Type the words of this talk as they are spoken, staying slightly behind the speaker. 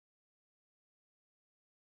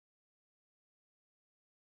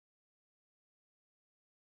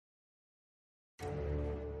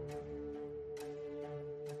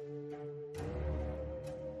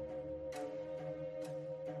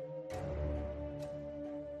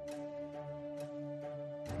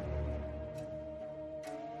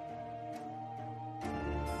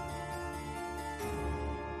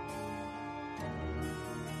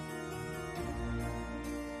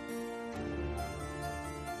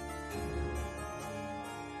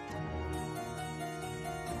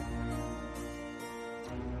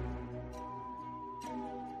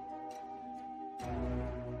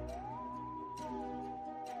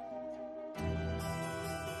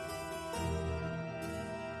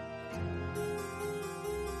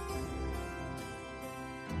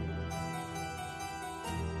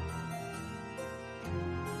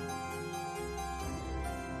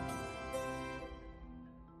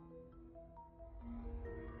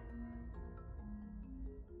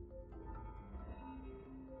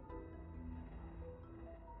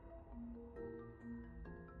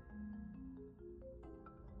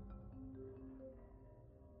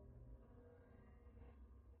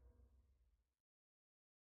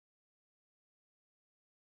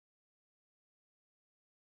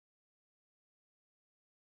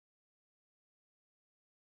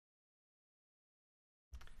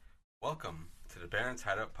Welcome to the Barron's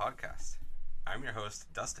Hideout Podcast. I'm your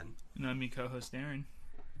host, Dustin. And I'm your co-host, Aaron.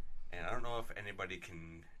 And I don't know if anybody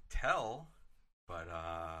can tell, but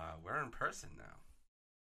we're in person now.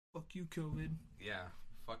 Fuck you, COVID. Yeah,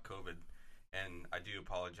 fuck COVID. And I do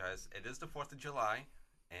apologize. It is the 4th of July,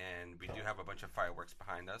 and we do have a bunch of fireworks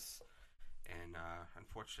behind us. And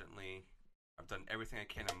unfortunately, I've done everything I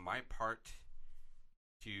can on my part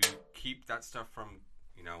to keep that stuff from,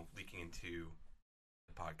 leaking into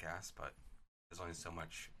the podcast, but there's only so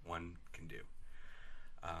much one can do.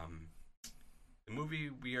 The movie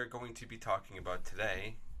we are going to be talking about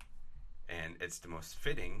today, and it's the most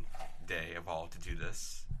fitting day of all to do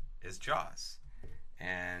this, is Jaws.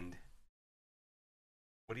 And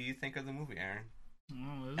what do you think of the movie, Aaron?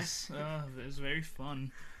 Oh, it was very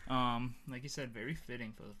fun. Like you said, very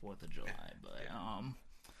fitting for the 4th of July, but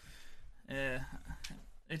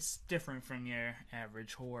it's different from your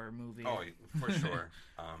average horror movie. Oh, for sure.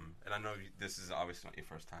 And I know this is obviously not your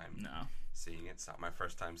first time seeing it. It's not my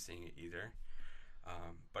first time seeing it either.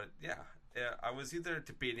 But yeah, I was either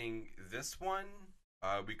debating this one.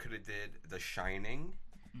 We could have did The Shining,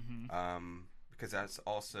 because that's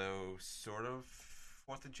also sort of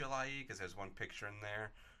 4th of July, because there's one picture in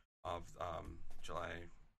there of July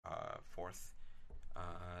 4th.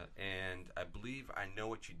 And I believe I Know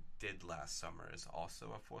What You Did Last Summer is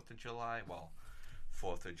also a 4th of July. Well,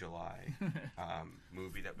 4th of July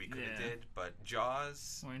movie that we could have did. But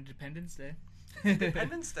Jaws... Or Independence Day.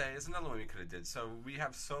 Independence Day is another one we could have did. So we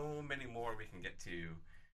have so many more we can get to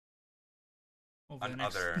on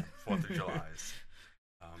other 4th of Julys.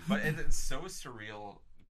 But it's so surreal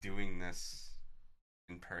doing this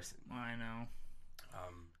in person. I know.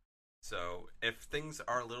 So if things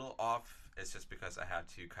are a little off, it's just because I had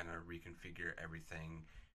to kind of reconfigure everything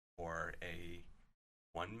for a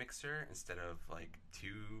one mixer instead of like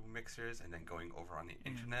two mixers, and then going over on the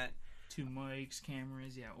internet. 2 mics,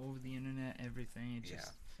 cameras, over the internet, everything.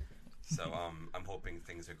 So I'm hoping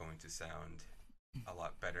things are going to sound a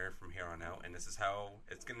lot better from here on out, and this is how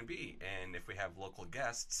it's going to be. And if we have local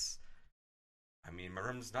guests, I mean, my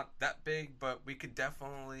room's not that big, but we could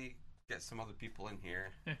definitely get some other people in here.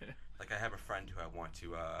 Like, I have a friend who I want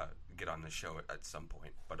to get on the show at some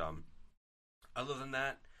point. But other than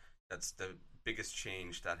that, that's the biggest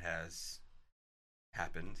change that has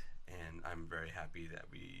happened, and I'm very happy that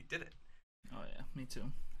we did it. Oh yeah, me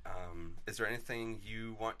too. Is there anything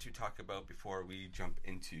you want to talk about before we jump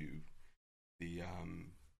into the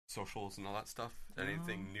socials and all that stuff?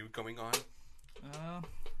 Anything new going on?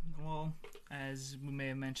 Well, as we may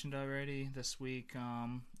have mentioned already, this week,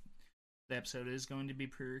 the episode is going to be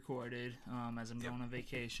pre-recorded, as I'm going on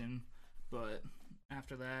vacation, but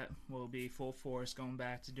after that, we'll be full force going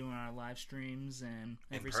back to doing our live streams and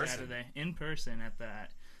every Saturday, in person at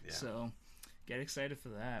that. Yeah. So, get excited for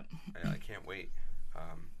that. I can't wait.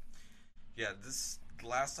 This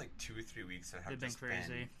last 2 or 3 weeks have just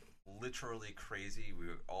been literally crazy. We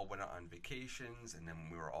all went out on vacations, and then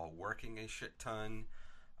we were all working a shit ton.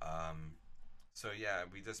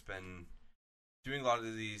 We've just been doing a lot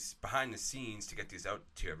of these behind the scenes to get these out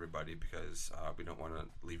to everybody, because we don't want to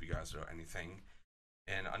leave you guys without anything.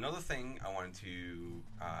 And another thing I wanted to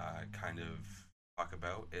kind of talk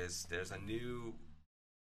about is there's a new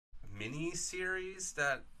mini series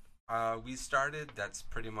that we started that's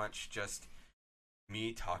pretty much just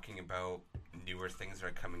me talking about newer things that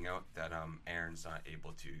are coming out that Aaron's not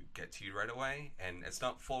able to get to you right away. And it's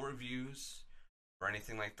not full reviews or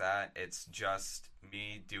anything like that. It's just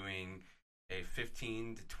me doing a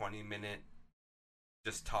 15 to 20 minute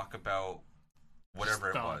just talk about whatever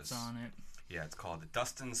it was. On it. Yeah, it's called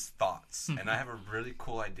Dustin's Thoughts. And I have a really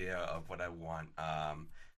cool idea of what I want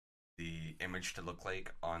the image to look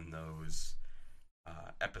like on those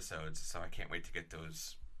episodes, so I can't wait to get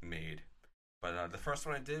those made. But the first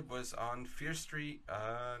one I did was on Fear Street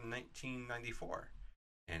 1994.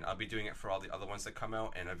 And I'll be doing it for all the other ones that come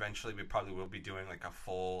out, and eventually we probably will be doing a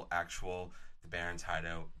full actual The Barron's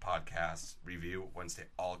Hideout podcast review once they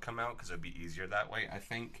all come out, because it'll be easier that way, I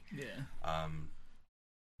think. Yeah.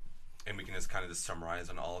 And we can just kind of summarize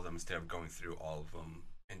on all of them instead of going through all of them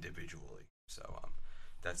individually. So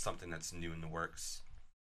that's something that's new in the works.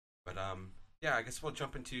 But I guess we'll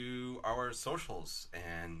jump into our socials.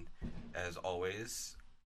 And as always,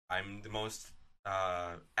 I'm the most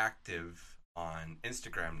active on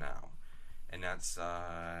Instagram now. And that's,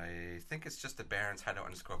 I think it's just the Barron's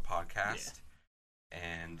Hideout _podcast. Yeah.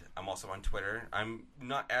 And I'm also on Twitter. I'm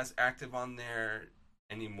not as active on there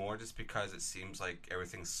anymore, just because it seems like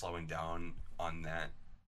everything's slowing down on that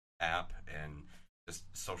app and just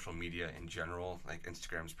social media in general. Like,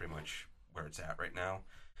 Instagram's pretty much where it's at right now.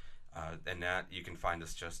 And that you can find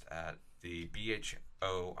us just at the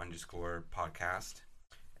BHO_podcast.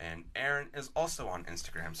 And Aaron is also on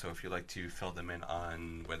Instagram, so if you'd like to fill them in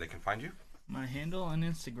on where they can find you. My handle on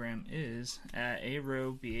Instagram is at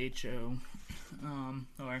AROBHO,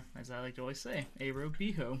 or as I like to always say,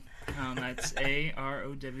 AROBHO. That's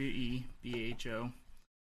AROWEBHO.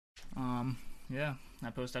 Yeah, I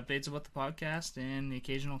post updates about the podcast and the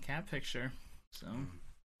occasional cat picture. So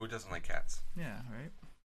who doesn't like cats? Yeah, right.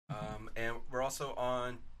 And we're also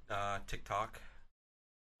on TikTok,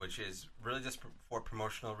 which is really just for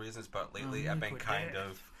promotional reasons. But lately, I've been kind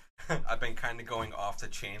of going off the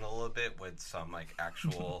chain a little bit with some like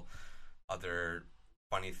actual other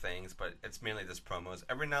funny things. But it's mainly just promos.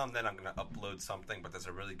 Every now and then, I'm gonna upload something, but there's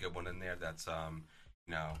a really good one in there that's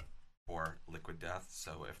for Liquid Death.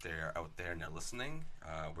 So if they're out there and they're listening,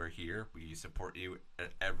 we're here. We support you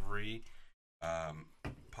at every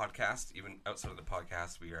podcast. Even outside of the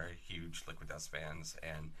podcast, we are huge Liquid Death fans,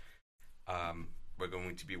 and we're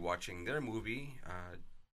going to be watching their movie,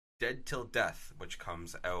 Dead Till Death, which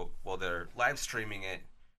comes out. Well, they're live streaming it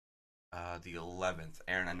the 11th.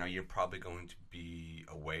 Aaron, I know you're probably going to be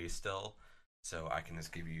away still, so I can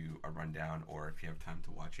just give you a rundown, or if you have time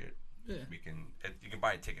to watch it, you can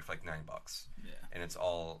buy a ticket for like $9. Yeah, and it's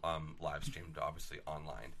all live streamed, obviously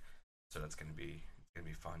online. So that's gonna be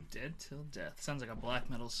fun. Dead Till Death sounds like a black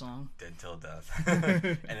metal song. Dead Till Death,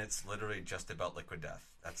 and it's literally just about Liquid Death.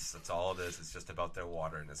 That's all it is. It's just about their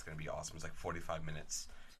water, and it's gonna be awesome. It's like 45 minutes,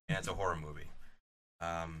 and it's a horror movie.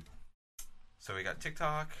 So we got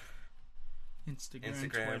TikTok,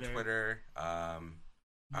 Instagram, Twitter,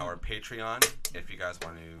 our Patreon. If you guys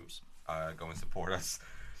want to go and support us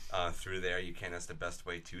through there, you can. That's the best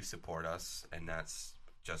way to support us, and that's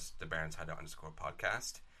just the Baron's Hideout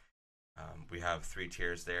 _podcast. We have 3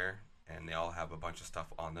 tiers there, and they all have a bunch of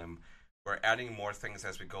stuff on them. We're adding more things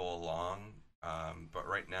as we go along, but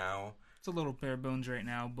right now it's a little bare bones right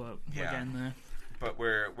now, but we're getting there. But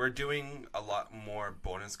we're doing a lot more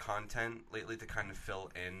bonus content lately to kind of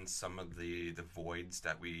fill in some of the voids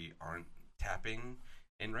that we aren't tapping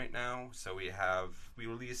in right now. So we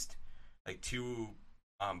released like 2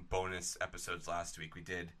 bonus episodes last week. We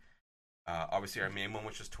did obviously our main one,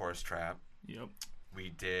 which was Tourist Trap. Yep. We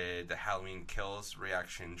did the Halloween Kills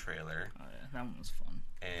reaction trailer. Oh yeah, that one was fun.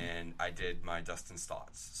 And I did my Dustin's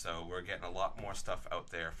Thoughts. So we're getting a lot more stuff out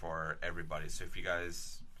there for everybody. So if you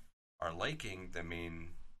guys are liking the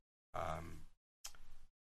main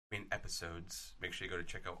episodes, make sure you go to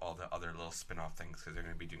check out all the other little spin-off things, because they're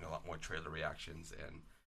going to be doing a lot more trailer reactions, and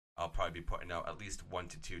I'll probably be putting out at least 1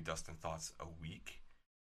 to 2 Dustin Thoughts a week,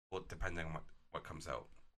 well, depending on what comes out.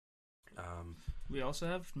 We also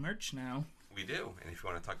have merch now. We do, and if you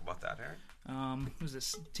want to talk about that, Aaron. Was it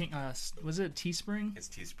Teespring? It's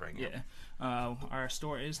Teespring. Yeah. Our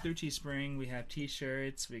store is through Teespring. We have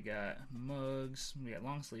T-shirts, we got mugs, we got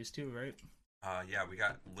long sleeves too, right? Yeah, we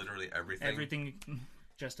got literally everything. Everything,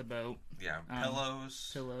 just about. Yeah,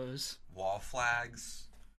 pillows, wall flags.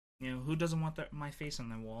 You know, who doesn't want my face on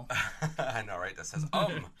their wall? I know, right? That says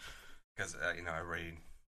because everybody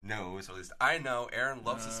knows, or at least I know, Aaron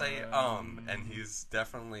loves to say and he's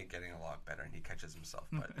definitely getting a lot better, and he catches himself,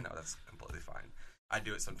 but that's completely fine. I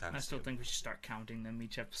do it sometimes. I still think we should start counting them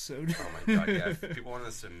each episode. Oh my god, yeah. If people want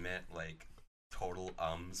to submit like total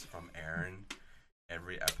from Aaron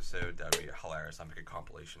every episode, that'd be hilarious. I'll make a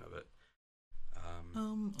compilation of it.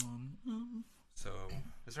 So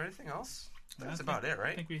is there anything else? That's about it,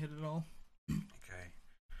 right? I think we hit it all. Okay.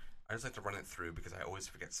 I just like to run it through because I always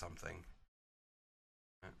forget something.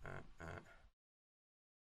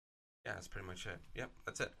 Yeah, that's pretty much it. Yep,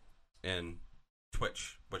 that's it. And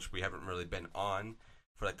Twitch, which we haven't really been on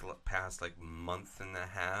for like the past like month and a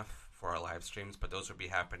half for our live streams, but those will be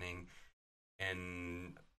happening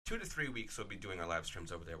in 2 to 3 weeks. We'll be doing our live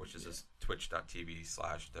streams over there, which is just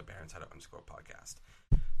twitch.tv/the Baron's Hideout _podcast.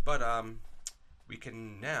 But we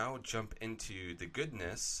can now jump into the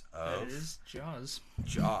goodness of Jaws.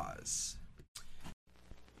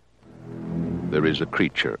 There is a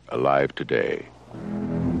creature alive today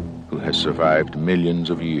who has survived millions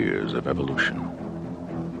of years of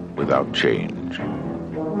evolution without change,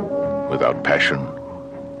 without passion,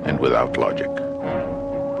 and without logic.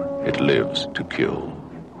 It lives to kill.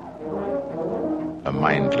 A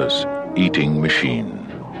mindless eating machine.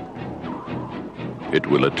 It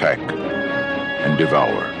will attack and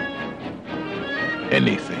devour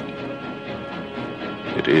anything.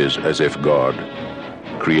 It is as if God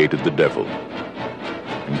created the devil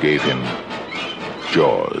and gave him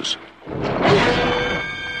jaws.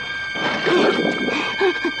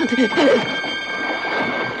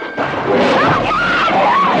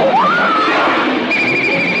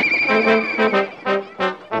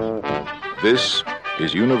 This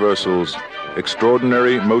is Universal's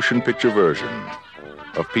extraordinary motion picture version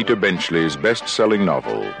of Peter Benchley's best-selling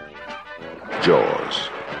novel, Jaws.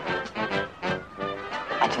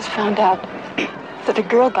 I just found out that a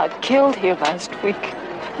girl got killed here last week.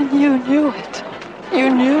 And you knew it. You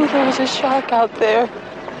knew there was a shark out there.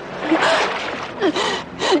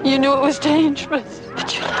 You knew it was dangerous.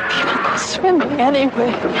 But you let people go swimming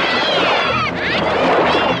anyway.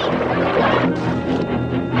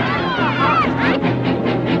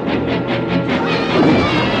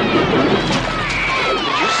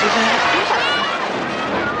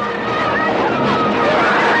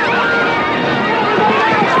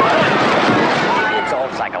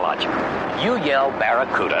 You yell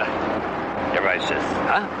barracuda. Everybody says,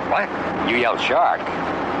 huh? What? You yell shark.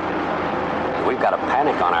 We've got a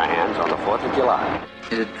panic on our hands on the 4th of July.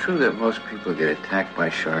 Is it true that most people get attacked by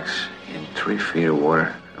sharks in 3 feet of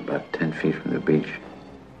water, about 10 feet from the beach?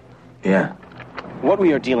 Yeah. What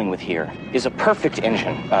we are dealing with here is a perfect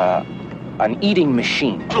engine, an eating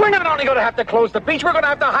machine. We're not only going to have to close the beach, we're going to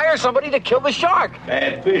have to hire somebody to kill the shark.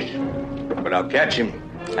 Bad fish. But I'll catch him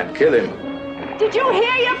and kill him. Did you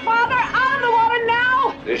hear your father? Out of the water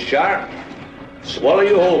now! This shark, swallow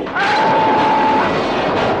you whole.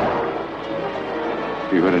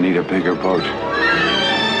 You're gonna need a bigger boat.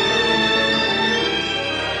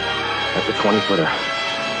 That's a 20-footer.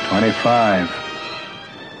 25.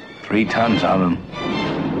 3 tons on them.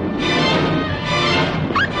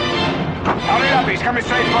 Hurry up, he's coming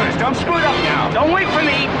straight for us. Don't screw it up now. Don't wait for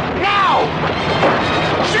me. Now!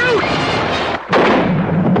 Shoot!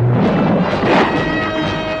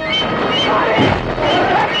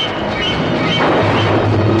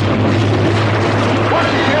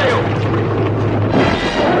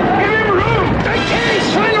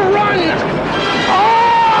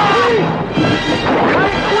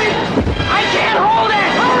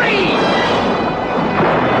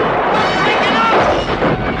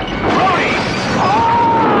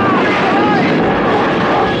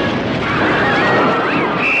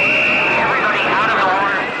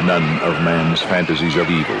 None of man's fantasies of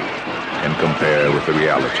evil can compare with the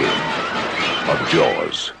reality of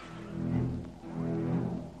Jaws.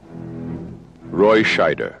 Roy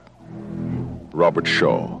Scheider, Robert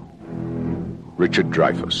Shaw, Richard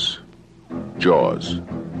Dreyfuss, Jaws.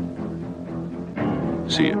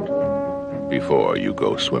 See it before you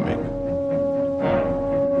go swimming.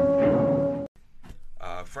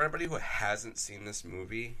 For anybody who hasn't seen this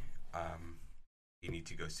movie, you need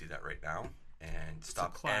to go see that right now. And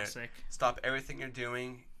stop stop everything you're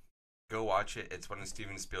doing. Go watch it. It's one of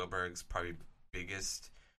Steven Spielberg's probably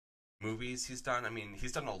biggest movies he's done. I mean,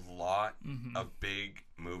 he's done a lot of big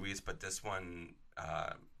movies, but this one,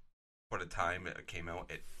 for the time it came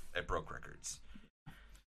out, it broke records.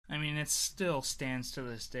 I mean, it still stands to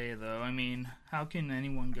this day, though. I mean, how can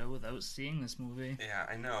anyone go without seeing this movie? Yeah,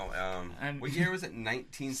 I know. What year was it?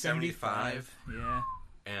 1975? Yeah.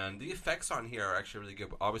 And the effects on here are actually really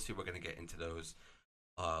good. Obviously, we're going to get into those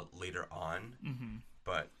later on. Mm-hmm.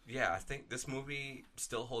 But, yeah, I think this movie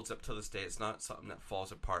still holds up to this day. It's not something that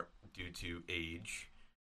falls apart due to age.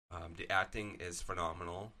 The acting is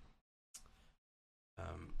phenomenal.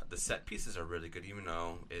 The set pieces are really good, even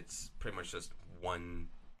though it's pretty much just one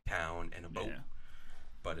town and a boat. Yeah.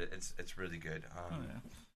 But it's really good.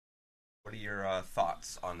 What are your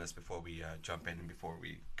thoughts on this before we jump in and before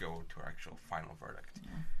we go to our actual final verdict?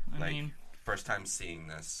 I mean, first time seeing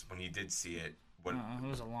this, when you did see it, what? It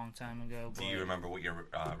was a long time ago. Do you remember what your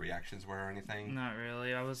reactions were or anything? Not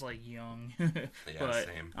really. I was young. Yeah, but,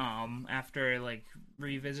 same. After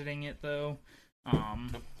revisiting it though,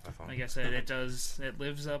 like I said, it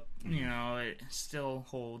lives up. You know, it still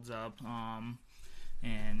holds up.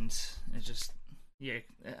 And it just, I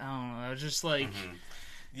don't know. I was just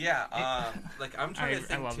Yeah, I'm trying to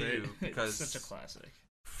think I love too, it. because it's such a classic.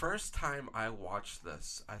 First time I watched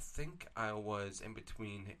this, I think I was in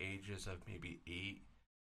between the ages of maybe 8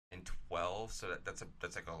 and 12, so that's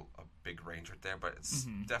like a big range right there, but it's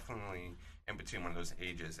definitely in between one of those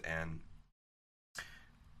ages, and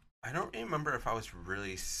I don't remember if I was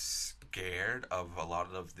really scared of a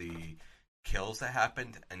lot of the kills that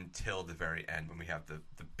happened until the very end when we have the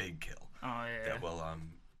big kill. Oh yeah. That will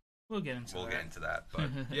We'll get into that, but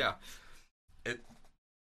yeah,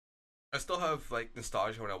 I still have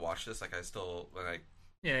nostalgia when I watch this. It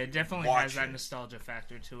definitely has that nostalgia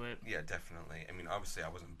factor to it. Yeah, definitely. I mean, obviously, I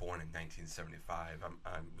wasn't born in 1975.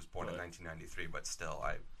 I was born in 1993, but still,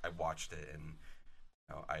 I watched it, and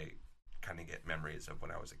I kind of get memories of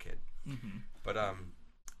when I was a kid. Mm-hmm. But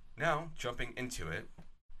now jumping into it,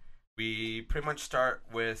 we pretty much start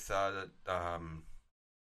with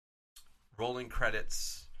rolling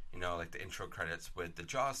credits, like the intro credits with the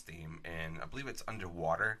Jaws theme, and I believe it's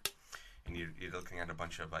underwater, and you're looking at a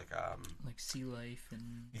bunch of like sea life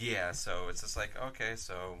and yeah. So it's just like, okay,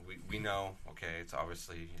 so we know, okay, it's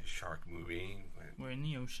obviously a shark movie. We're in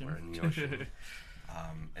the ocean. We're in the ocean.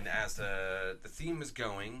 And as the theme is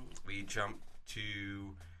going, we jump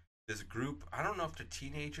to this group. I don't know if they're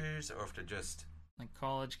teenagers or if they're just like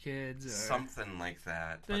college kids or something like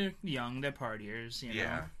that. They're young, they're partiers,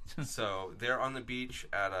 yeah. So they're on the beach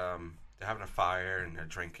at they're having a fire and they're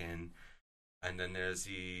drinking, and then there's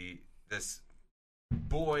this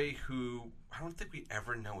boy who I don't think we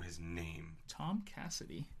ever know his name. Tom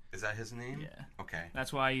Cassidy. Is that his name? Yeah. Okay.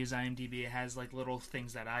 That's why I use IMDb. It has like little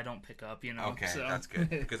things that I don't pick up, Okay, so. That's good.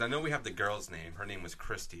 Because I know we have the girl's name. Her name was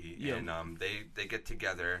Christy. Yep. And they get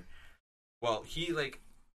together. Well,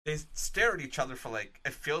 they stare at each other for like,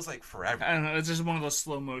 it feels like forever. I don't know. It's just one of those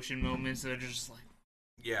slow motion moments that are just like.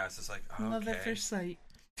 Yeah, it's just like, okay. Love at first sight.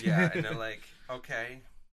 Yeah, and they're like, okay.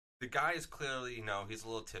 The guy is clearly, he's a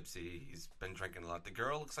little tipsy. He's been drinking a lot. The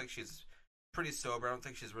girl looks like she's pretty sober. I don't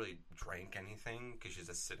think she's really drank anything because she's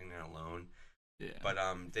just sitting there alone. Yeah. But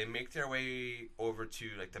they make their way over to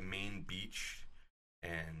like the main beach,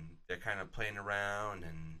 and they're kind of playing around,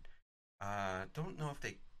 and don't know if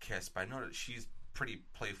they kiss, but I know that she's pretty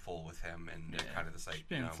playful with him, and they're kind of just like she's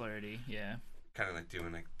been flirty, yeah. Kind of like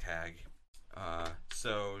doing like tag.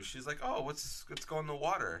 So she's like, "Oh, let's go in the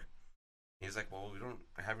water." He's like, "Well, we don't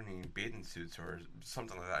have any bathing suits or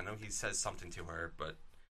something like that." I know he says something to her, but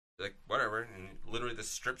like whatever, and literally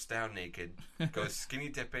just strips down naked, goes skinny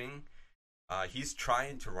dipping. He's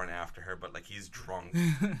trying to run after her, but like he's drunk,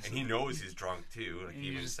 and he knows he's drunk too. Like he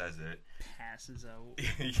even says it. Passes out.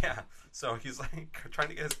 Yeah. So he's like trying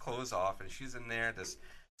to get his clothes off, and she's in there just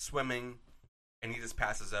swimming, and he just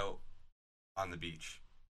passes out on the beach.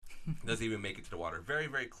 Doesn't even make it to the water. Very,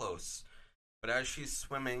 very close. But as she's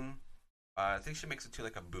swimming, I think she makes it to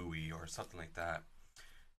like a buoy or something like that.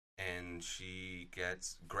 And she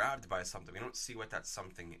gets grabbed by something. We don't see what that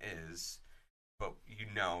something is, but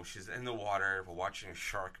she's in the water. We're watching a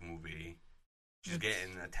shark movie. She's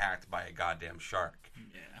getting attacked by a goddamn shark.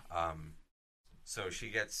 Yeah. So she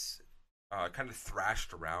gets kind of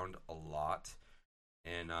thrashed around a lot,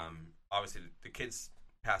 and obviously the kid's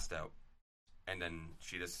passed out, and then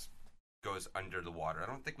she just goes under the water. I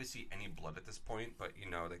don't think we see any blood at this point, but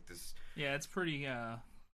like this. Yeah, it's pretty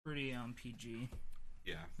PG.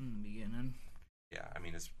 Yeah. In the beginning. Yeah, I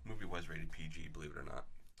mean, this movie was rated PG, believe it or not.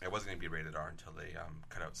 It wasn't going to be rated R until they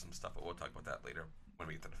cut out some stuff, but we'll talk about that later when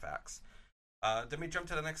we get to the facts. Then we jump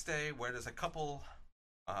to the next day where there's a couple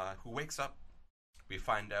who wakes up. We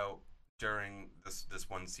find out during this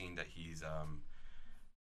one scene that he's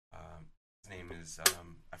his name is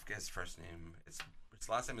I forget his first name. His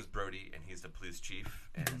last name is Brody, and he's the police chief,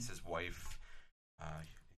 and it's his wife.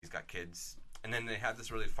 He's got kids. And then they had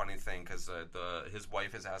this really funny thing because his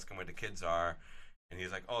wife is asking where the kids are, and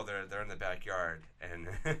he's like, "Oh, they're in the backyard." And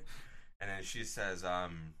and then she says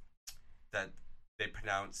that they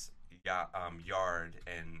pronounce yard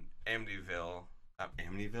in Amityville.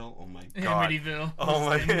 Amityville? Oh my god! Amityville. Oh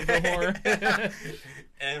my! Amityville.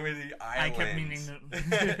 Amity Island. I kept meaning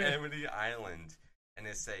Amity Island, and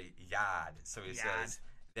they say yard. So he says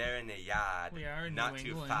they're in the yard. We are in not New too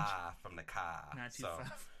England. far from the car. Not too far.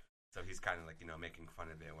 So he's kind of like, making fun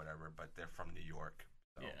of it or whatever, but they're from New York.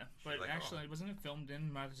 So yeah, but like, actually, wasn't it filmed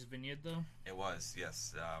in Martha's Vineyard, though? It was,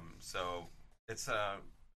 yes. So it's a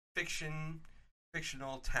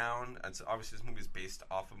fictional town. It's obviously this movie is based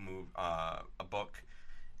off a book,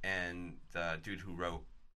 and the dude who wrote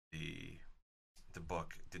the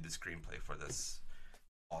book did the screenplay for this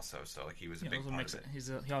also. So like he was a big part of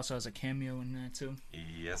it. He also has a cameo in that too.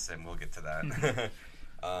 Yes, and we'll get to that.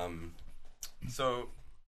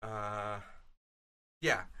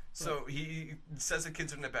 Yeah. So he says the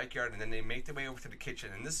kids are in the backyard, and then they make their way over to the kitchen.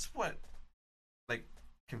 And this is what, like,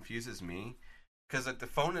 confuses me, because like the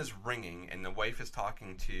phone is ringing, and the wife is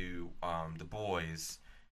talking to the boys,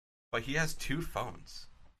 but he has two phones.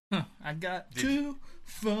 I got two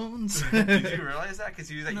phones. Did you realize that? Because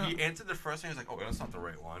he answered the first one. He was like, "Oh, that's not the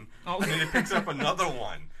right one." Oh. And then he picks up another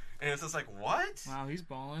one. And it's just like, what? Wow, he's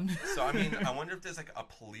balling. So, I mean, I wonder if there's, like, a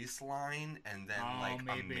police line and then,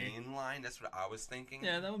 maybe. a main line. That's what I was thinking.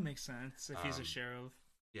 Yeah, that would make sense if he's a sheriff.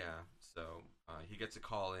 Yeah, so he gets a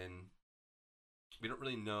call in. We don't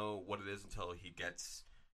really know what it is until he gets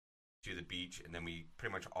to the beach, and then we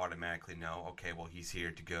pretty much automatically know, okay, well, he's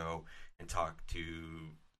here to go and talk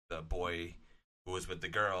to the boy who was with the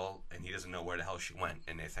girl, and he doesn't know where the hell she went,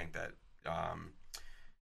 and they think that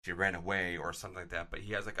she ran away or something like that. But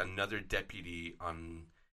he has like another deputy on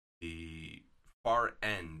the far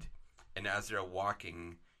end and as they're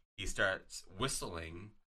walking, he starts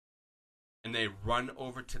whistling, and they run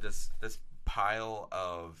over to this pile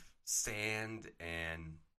of sand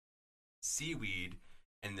and seaweed,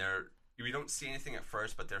 and we don't see anything at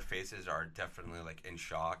first, but their faces are definitely like in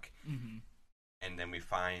shock. Mm-hmm. And then we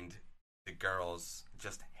find the girl's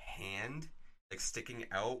just hand like sticking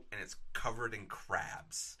out, and it's covered in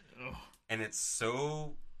crabs. Ugh. And it's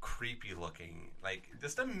so creepy looking. Like,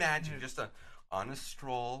 just imagine on a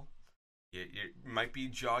stroll, you might be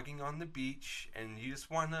jogging on the beach, and you just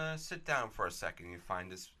want to sit down for a second. You find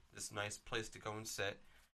this nice place to go and sit,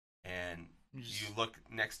 and you look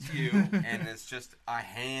next to you, and it's just a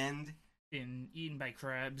hand being eaten by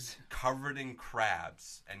crabs, covered in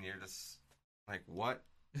crabs, and you're just like, what?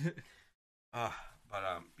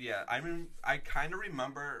 Yeah, I kind of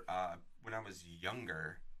remember when I was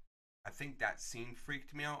younger, I think that scene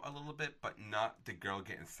freaked me out a little bit, but not the girl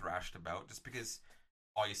getting thrashed about, just because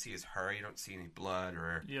all you see is her. You don't see any blood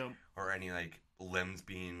or any like limbs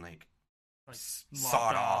being like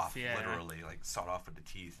sawed off, literally, like sawed off with the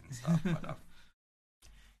teeth and stuff. But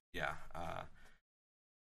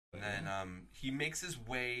and then he makes his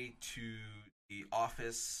way to the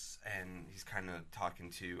office, and he's kind of talking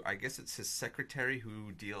to, I guess it's his secretary,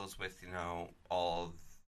 who deals with, all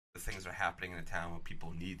the things that are happening in the town when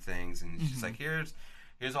people need things, and he's just like, here's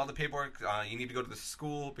all the paperwork. You need to go to the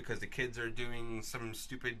school because the kids are doing some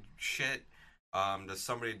stupid shit. There's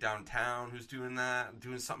somebody downtown who's doing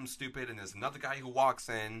something stupid, and there's another guy who walks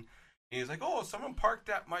in, and he's like, oh, someone parked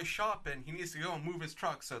at my shop, and he needs to go and move his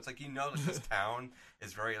truck. So it's like, that this town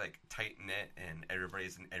is very like tight knit, and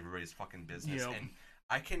everybody's in everybody's fucking business. Yep. And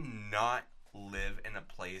I cannot live in a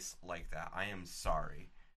place like that. I am sorry.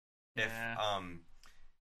 Yeah. If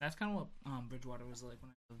that's kind of what Bridgewater was like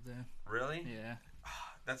when I lived there. Really? Yeah.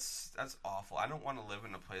 That's awful. I don't want to live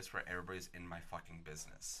in a place where everybody's in my fucking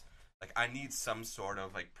business. Like, I need some sort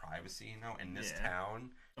of like privacy, in this town.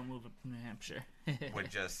 Don't move up to New Hampshire. Would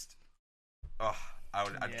just,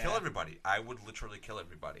 I'd kill everybody. I would literally kill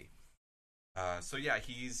everybody. So yeah,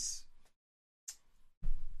 he's.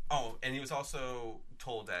 Oh, and he was also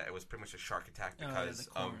told that it was pretty much a shark attack because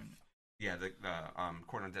the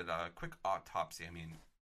coroner did a quick autopsy. I mean,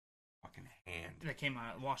 fucking hand that came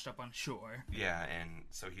out washed up on shore. Yeah, and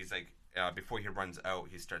so he's like, before he runs out,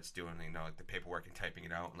 he starts doing like the paperwork and typing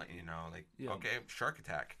it out and letting you know, like, okay, shark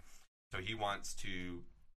attack. So he wants to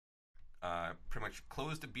pretty much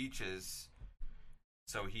close the beaches.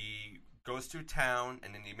 So he goes through town,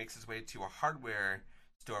 and then he makes his way to a hardware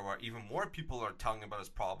store where even more people are telling about his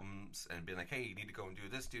problems and being like, hey, you need to go and do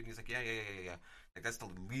this, dude. And he's like, yeah. Like, that's the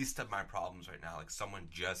least of my problems right now. Like, someone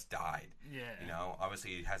just died. Yeah.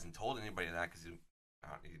 Obviously he hasn't told anybody that because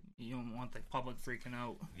you don't want the public freaking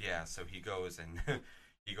out. Yeah, so he goes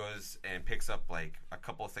and picks up like a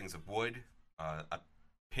couple of things of wood, a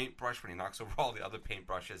paintbrush when he knocks over all the other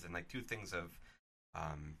paintbrushes, and like 2 things of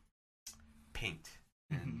paint.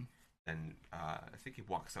 And then I think he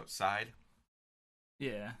walks outside.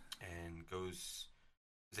 Yeah. And goes.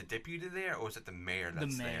 Is it deputy there, or is it the mayor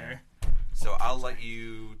that's the mayor there? So I'll let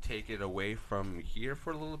you take it away from here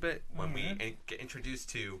for a little bit when we get introduced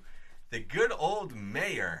to the good old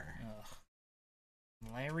mayor.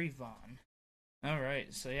 Larry Vaughn.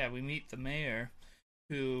 Alright, so yeah, we meet the mayor,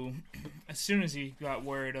 who, as soon as he got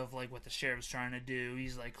word of like what the sheriff's trying to do,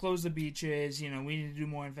 he's like, close the beaches, we need to do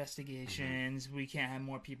more investigations, we can't have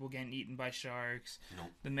more people getting eaten by sharks. Nope.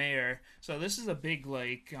 The mayor. So this is a big,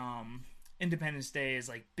 like, Independence Day is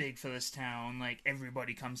like big for this town. Like,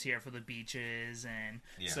 everybody comes here for the beaches, and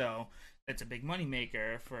so it's a big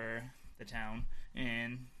moneymaker for the town,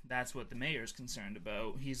 and that's what the mayor's concerned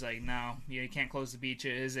about. He's like, no, you can't close the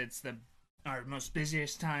beaches. It's our most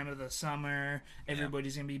busiest time of the summer.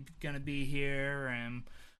 Everybody's gonna be here, and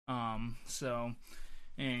and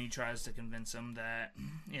he tries to convince him that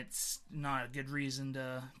it's not a good reason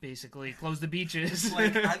to basically close the beaches.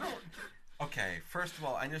 Like, I don't. Okay, first of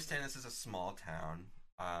all, I understand this is a small town.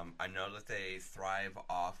 I know that they thrive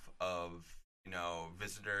off of,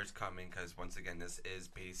 visitors coming, because once again, this is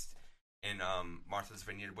based in Martha's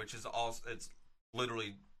Vineyard, which is also, it's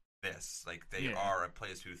literally this. Like, they are a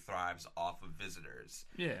place who thrives off of visitors.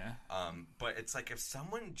 Yeah. But it's like, if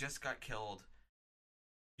someone just got killed,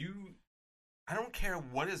 I don't care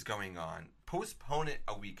what is going on. Postpone it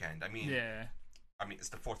a weekend. I mean, it's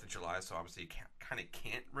the 4th of July, so obviously you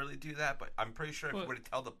can't really do that, but I'm pretty sure if we were to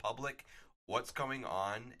tell the public what's going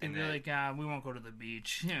on, and be like, we won't go to the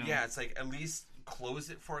beach. Yeah, it's like, at least close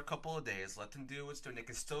it for a couple of days. Let them do what's doing. They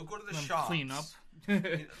can still go to the Let 'em shops. clean up.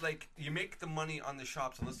 Like, you make the money on the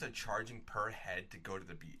shops unless they're charging per head to go to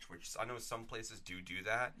the beach, which I know some places do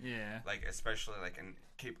that. Yeah. Like, especially, like, in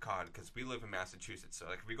Cape Cod, because we live in Massachusetts. So,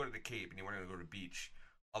 like, if we go to the Cape and you want to go to the beach,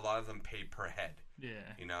 a lot of them pay per head.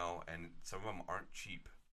 Yeah. You know, and some of them aren't cheap.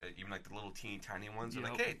 Even, like, the little teeny tiny ones are Yep.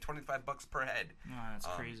 like, hey, $25 per head. Oh, that's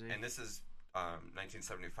crazy. And this is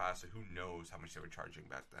 1975, so who knows how much they were charging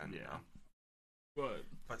back then. Yeah. You know? But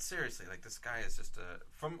But seriously, like, this guy is just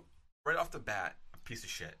from right off the bat, a piece of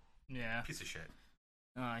shit. yeah. Piece of shit.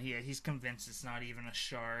 Yeah, he's convinced it's not even a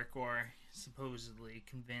shark, or supposedly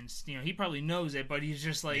convinced. You know, he probably knows it, but he's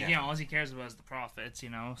just like, Yeah. you know, all he cares about is the profits, you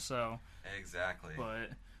know, so. Exactly.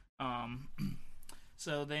 But,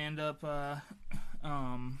 so they end up,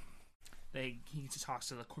 he talks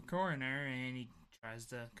to the coroner, and he tries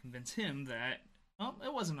to convince him that, well,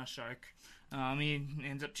 it wasn't a shark. He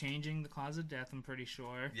ends up changing the cause of death, I'm pretty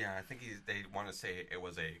sure. Yeah, I think they want to say it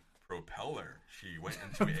was a propeller. She went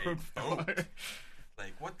into a boat.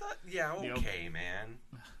 Like, what the? Yeah, okay, man.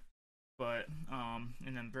 But,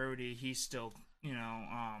 and then Brody, he's still, you know,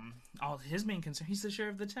 all his main concern, he's the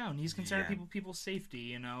sheriff of the town. He's concerned Yeah. people's safety,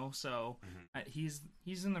 you know, so he's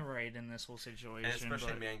in the right in this whole situation. And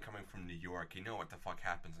especially but, a man coming from New York, you know what the fuck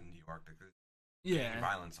happens in New York. Like, there's yeah,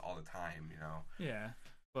 violence all the time, you know. yeah.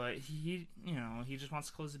 But he, you know, he just wants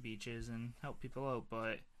to close the beaches and help people out,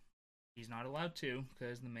 but he's not allowed to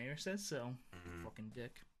because the mayor says so. Fucking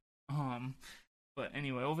dick. But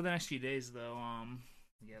anyway, over the next few days, though,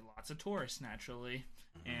 you get lots of tourists naturally,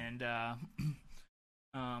 and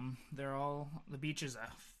they're all, the beaches are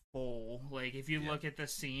full. Like, if you look at the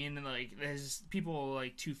scene, like, there's people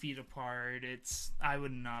like 2 feet apart.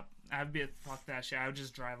 I'd be fuck that shit. I would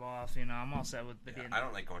just drive off. You know, I'm all set with the. Yeah, I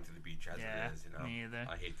don't like going to the beach as Yeah, it is. You know, me either.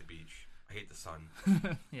 I hate the beach. I hate the sun.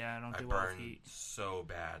 Yeah, I don't I do well with burn heat. so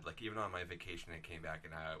bad. Like, even on my vacation, I came back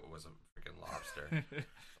and I was a freaking lobster.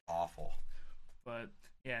 Awful. But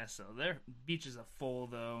yeah, so their beaches are full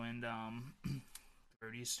though, and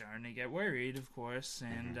Brody's starting to get worried, of course,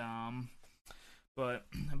 and but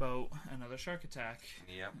about another shark attack.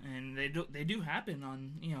 Yep. And they do happen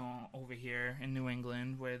on, you know, over here in New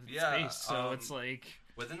England where it's Yeah, based. So it's like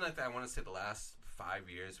within, like, I want to say the last 5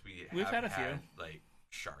 years, We've have had a few. like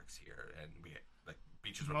sharks here, and we like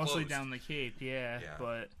beaches were mostly closed. down the Cape, yeah. Yeah.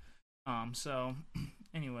 But so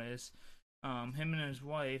anyways, him and his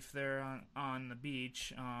wife, they're on the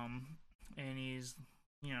beach, and he's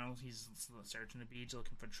searching the beach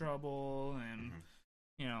looking for trouble, and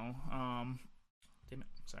you know, damn it,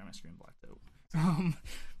 sorry, my screen blacked out.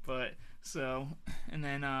 But so, and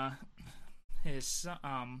then his son,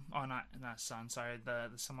 not son, sorry, the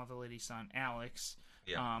some other lady's son, Alex,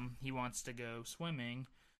 he wants to go swimming,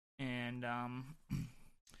 and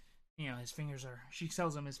you know, she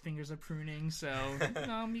tells him his fingers are pruning, so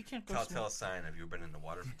you can't go Telltale sign of you've been in the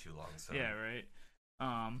water for too long. So yeah, right.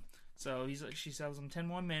 So she tells him 10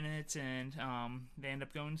 more minutes, and they end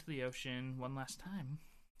up going to the ocean one last time.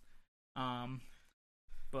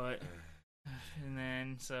 But and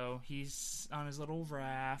then so he's on his little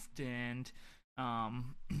raft, and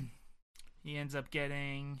he ends up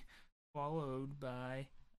getting swallowed by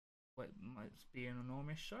what must be an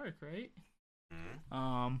enormous shark, right?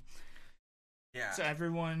 Yeah. So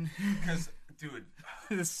everyone, because dude,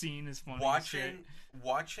 the scene is funny. as shit.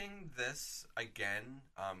 watching this again,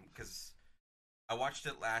 because I watched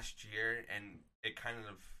it last year, and it kind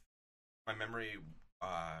of, my memory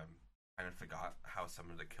kind of forgot how some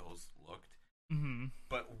of the kills looked.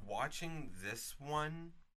 But watching this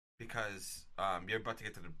one, because you're about to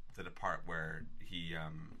get to the part where he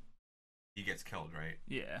gets killed, right?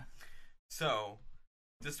 Yeah. So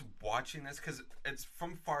just watching this, because it's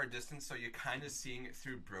from far distance, so you're kind of seeing it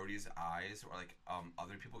through Brody's eyes, or like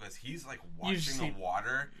other people, because he's like watching the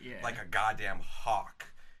water like a goddamn hawk.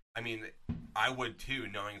 I mean, I would too,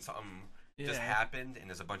 knowing something just happened and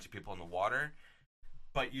there's a bunch of people in the water.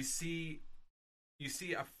 But you see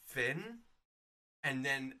a fin, and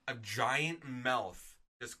then a giant mouth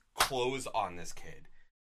just close on this kid,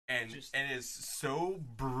 and it is so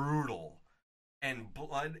brutal, and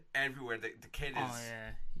blood everywhere. The kid is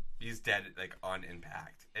he's dead, like, on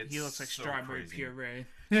impact. He looks like so strawberry crazy. puree.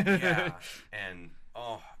 Yeah, and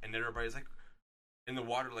everybody's like in the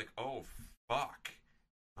water, like, oh fuck,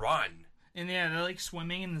 run. And yeah, they're like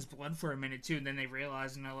swimming in this blood for a minute too, and then they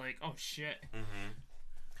realize, and they're like, oh shit.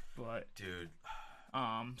 But dude,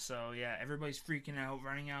 so yeah, everybody's freaking out,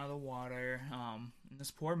 running out of the water. And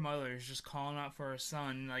this poor mother is just calling out for her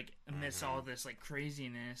son, like, amidst all this like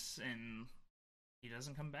craziness, and he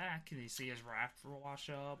doesn't come back. You see his raft wash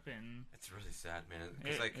up, and It's really sad, man.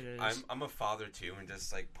 Because It is. I'm a father too, and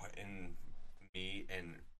just like putting me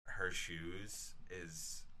in her shoes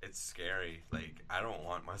it's scary. Like I don't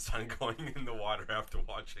want my son going in the water after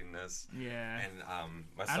watching this. yeah, And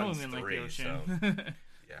my I don't son's even 3, like the so ocean.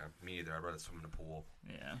 yeah, me either. I'd rather swim in the pool.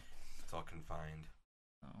 Yeah. It's all confined.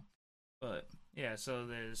 Oh. But yeah, so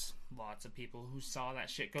there's lots of people who saw that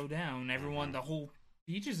shit go down. Everyone, the whole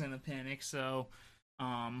beach is in a panic. So,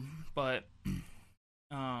 yeah,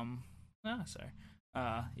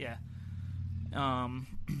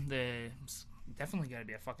 there's definitely got to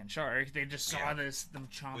be a fucking shark. They just saw them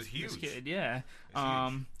chomp was this huge. kid. Yeah. It's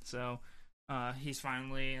huge. So, he's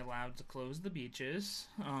finally allowed to close the beaches.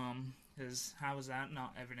 Because how is that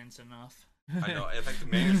not evidence enough? I know. In fact, the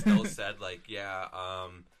mayor still said, like, yeah,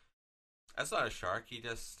 that's not a shark. He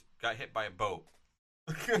just got hit by a boat.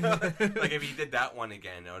 Like, if he did that one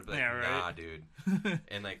again, I would be like, Yeah, right. nah, dude.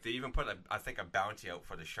 And, like, they even put, I think, a bounty out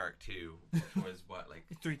for the shark, too. Which was, what, like...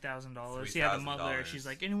 $3,000. Yeah, the mother, $3,000. she's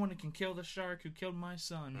like, anyone who can kill the shark who killed my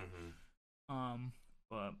son.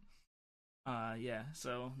 Yeah,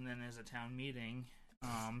 so and then there's a town meeting,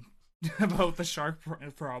 about the shark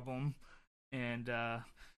problem, and,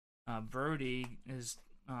 Brody is,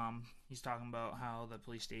 he's talking about how the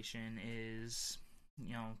police station is,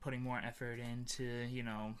 putting more effort into,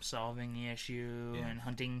 solving the issue and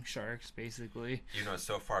hunting sharks, basically.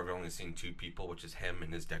 So far we've only seen 2 people, which is him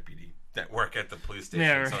and his deputy, that work at the police station,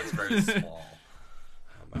 Yeah, right. so it's very small.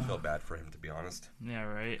 I feel bad for him, to be honest. Yeah,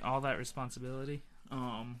 right. All that responsibility.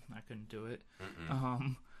 I couldn't do it.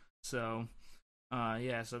 So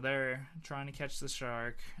they're trying to catch the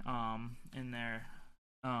shark, and they're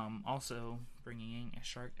also bringing in a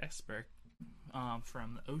shark expert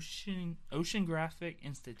from the Oceanographic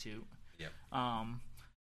Institute. Yep.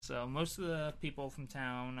 So most of the people from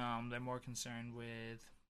town, they're more concerned with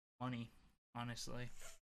money, honestly.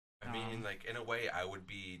 I mean, like, in a way, I would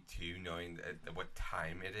be too, knowing what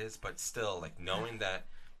time it is, but still, like, knowing that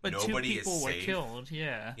But nobody 2 people is were safe. killed,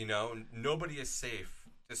 yeah. Nobody is safe.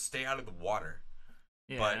 Just stay out of the water.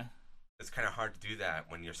 Yeah. But it's kind of hard to do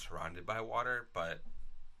that when you're surrounded by water, but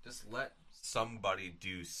just let somebody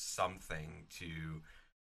do something to,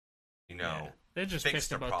 They're just fix pissed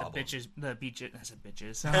the about problem. the beaches. I said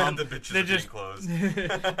bitches. The bitches they're are just being closed.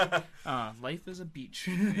 life is a beach.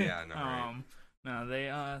 Yeah, no, right. No,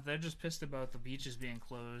 they're just pissed about the beaches being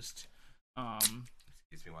closed.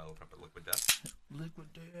 Excuse me while I open up a liquid death. Liquid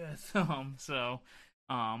death.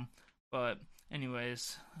 But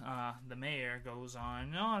anyways, the mayor goes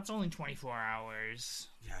on, no, it's only 24 hours.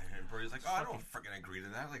 Yeah, and Brody's like, I don't freaking agree to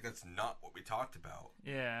that. Like, that's not what we talked about.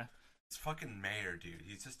 Yeah. It's fucking mayor, dude.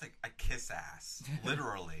 He's just like a kiss ass.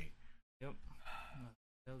 Literally. Yep.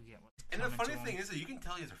 They'll get what's And the coming funny to thing him. is that you can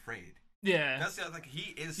tell he's afraid. Yeah. That's the other, like,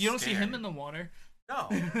 he is You don't see him scared. in the water. No.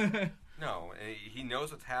 No. And he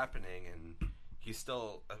knows what's happening, and he's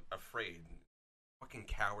still afraid. Fucking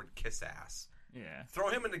coward kiss ass. Yeah. Throw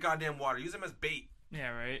him in the goddamn water. Use him as bait. Yeah,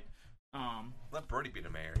 right. Let Brody be the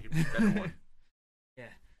mayor. He'd be the better one. Yeah.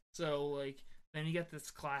 So, like, then you get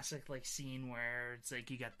this classic, like, scene where it's like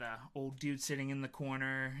you got the old dude sitting in the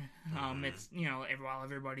corner. It's, while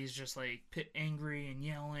everybody's just, like, angry and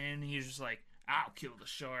yelling, he's just like, I'll kill the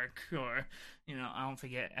shark. Or, I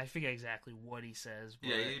forget exactly what he says. But,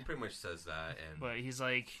 Yeah, he pretty much says that. And but he's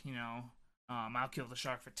like, I'll kill the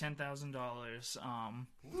shark for $10,000.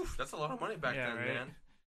 Oof, that's a lot of money back then, right.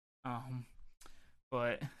 man.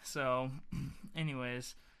 But so,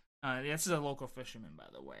 anyways, this is a local fisherman, by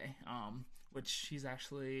the way. Which he's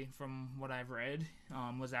actually, from what I've read,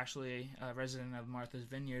 was actually a resident of Martha's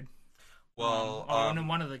Vineyard. Well,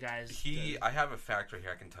 one of the guys. I have a fact right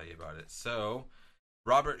here. I can tell you about it. So,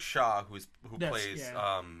 Robert Shaw, who plays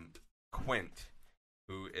Quint,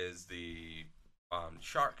 who is the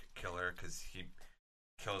shark killer, because he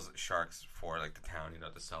kills sharks for like the town,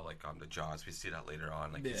 to sell like the jaws. We see that later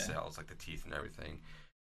on, like he sells like the teeth and everything.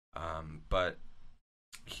 But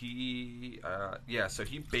he, so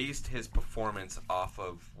he based his performance off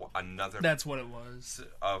of another. That's what it was.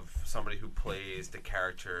 Of somebody who plays the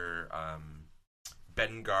character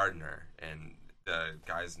Ben Gardner, and the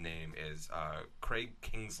guy's name is Craig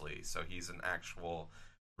Kingsley. So he's an actual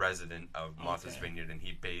resident of Martha's Vineyard, and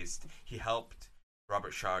he helped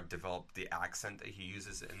Robert Shaw develop the accent that he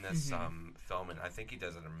uses in this film, and I think he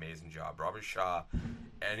does an amazing job. Robert Shaw,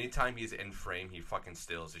 anytime he's in frame, he fucking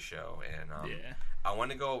steals the show, and I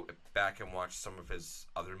want to go back and watch some of his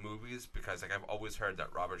other movies, because like I've always heard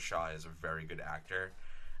that Robert Shaw is a very good actor,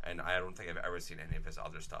 and I don't think I've ever seen any of his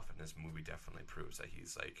other stuff, and this movie definitely proves that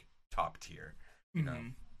he's like top tier, you know.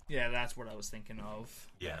 Yeah, that's what I was thinking of.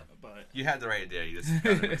 Yeah. But You had the right idea. You just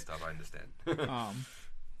got it mixed up. I understand.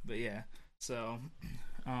 but yeah. So,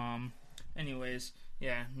 anyways,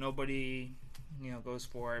 yeah, nobody, goes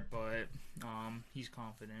for it, but he's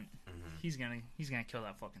confident. Mm-hmm. He's gonna kill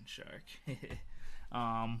that fucking shark.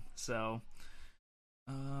 So,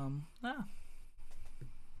 my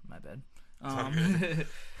bad.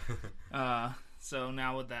 So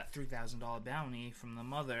now with that $3,000 bounty from the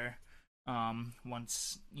mother,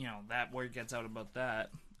 once that word gets out about that,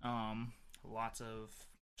 lots of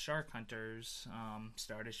shark hunters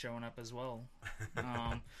started showing up as well.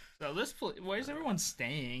 So this where's everyone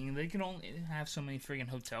staying? They can only have so many friggin'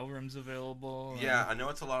 hotel rooms available. Yeah, I know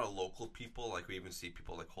it's a lot of local people. Like we even see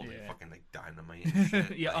people like holding fucking like dynamite and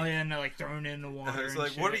shit. Yeah, like, and they're like throwing it in the water. It's and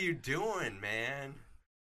like, shit. what are you doing, man?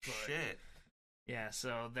 But, Shit. Yeah,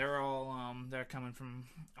 so they're all they're coming from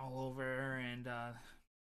all over, and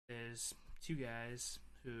there's two guys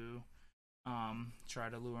who try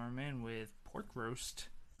to lure him in with pork roast.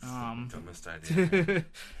 Dumbest idea.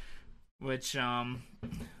 Which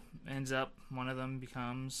ends up one of them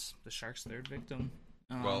becomes the shark's third victim.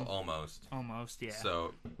 Well, almost. Almost, yeah.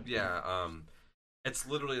 So yeah, it's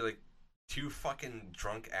literally like two fucking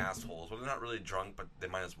drunk assholes. Well, they're not really drunk, but they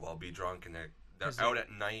might as well be drunk, and they're out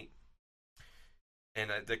at night, and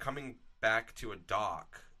they're coming back to a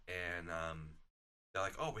dock, and they're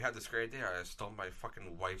like, "Oh, we had this great idea. I stole my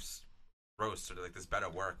fucking wife's roast, so they're like, this better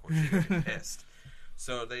work, or she's gonna be pissed."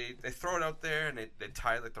 So they throw it out there, and they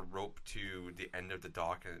tie like the rope to the end of the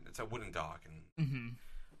dock, and it's a wooden dock, and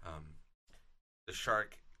the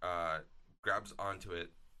shark grabs onto it,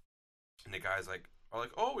 and the guys are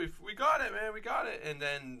like, "Oh, we got it, man, we got it!" And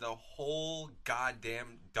then the whole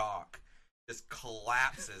goddamn dock just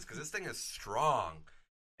collapses because this thing is strong,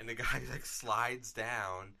 and the guy like slides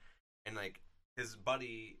down, and like his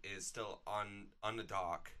buddy is still on the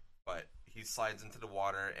dock, but he slides into the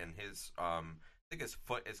water, and his I think his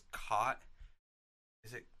foot is caught.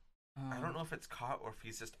 Is it? I don't know if it's caught or if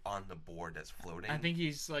he's just on the board that's floating. I think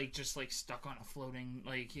he's like just like stuck on a floating.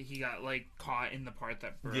 Like he got like caught in the part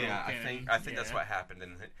that broke. Yeah, I think that's what happened.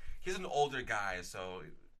 And he's an older guy, so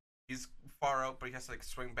he's far out, but he has to like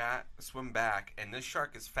swim back. And this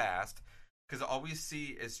shark is fast because all we see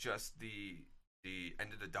is just the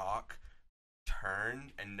end of the dock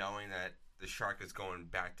turn, and knowing that the shark is going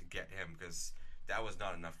back to get him because that was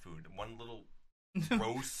not enough food. One little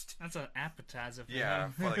roast. That's an appetizer for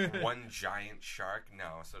him. for like one giant shark.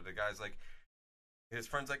 No, so the guy's like, his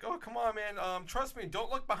friend's like, "Oh, come on, man. Trust me.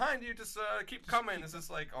 Don't look behind you. Just keep coming." It's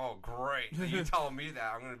just like, "Oh, great. You telling me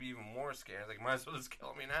that, I'm gonna be even more scared. Like, might as well just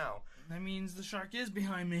kill me now." That means the shark is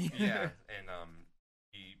behind me. Yeah, and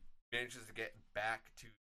he manages to get back to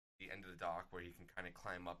the end of the dock where he can kind of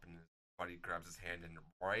climb up, and his buddy grabs his hand, and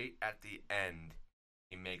right at the end,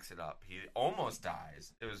 he makes it up. He almost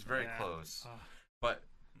dies. It was very close. But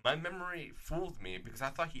my memory fooled me because I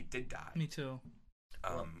thought he did die. Me too.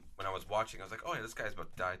 When I was watching, I was like, "Oh yeah, this guy's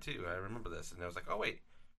about to die too." I remember this, and I was like, "Oh wait,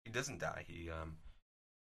 he doesn't die. He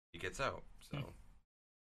gets out." So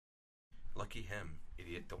lucky him,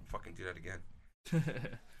 idiot! Don't fucking do that again.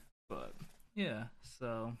 But yeah,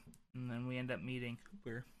 so and then we end up meeting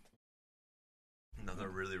Cooper. Another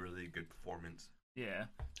really, really good performance. Yeah,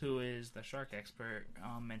 who is the shark expert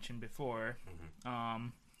mentioned before. Mm-hmm.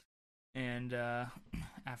 And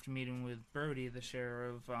after meeting with Brody, the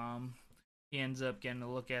sheriff, he ends up getting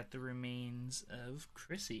a look at the remains of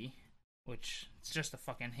Chrissy, which it's just a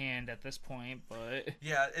fucking hand at this point, but...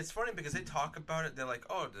 Yeah, it's funny because they talk about it, they're like,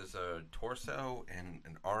 "Oh, there's a torso and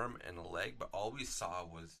an arm and a leg," but all we saw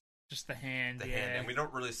was... just the hand, the hand, and we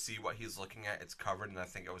don't really see what he's looking at. It's covered, and I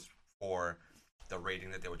think it was for the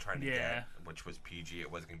rating that they were trying to get, which was PG.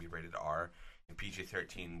 It wasn't going to be rated R. And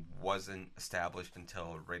PG-13 wasn't established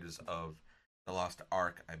until Raiders of the Lost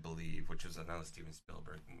Ark, I believe, which was another Steven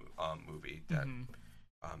Spielberg movie that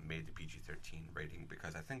made the PG-13 rating,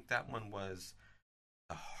 because I think that one was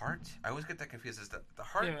The Heart. I always get that confused. Is the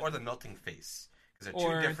Heart or the Melting Face? Because they're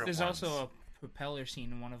two different there's ones. also a propeller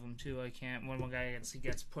scene in one of them too. When one guy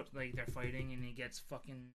gets put, like they're fighting and he gets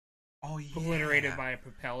fucking obliterated by a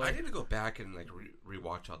propeller. I need to go back and like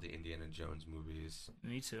rewatch all the Indiana Jones movies.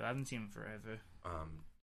 Me too. I haven't seen them forever.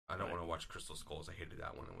 I don't want to watch Crystal Skulls. I hated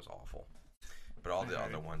that one. It was awful. But all the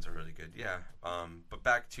other ones are really good. Yeah. But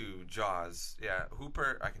back to Jaws. Yeah.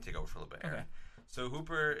 Hooper, I can take over for a little bit, Aaron. Okay. So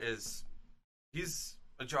Hooper he's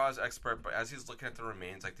a Jaws expert, but as he's looking at the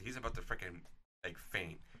remains, like he's about to freaking like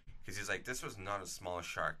faint. Because he's like, this was not a small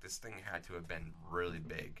shark. This thing had to have been really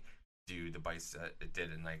big due to the bites that it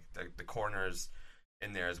did. And like the corners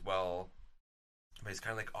in there as well. but he's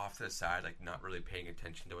kind of like off to the side, like not really paying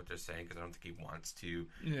attention to what they're saying because I don't think he wants to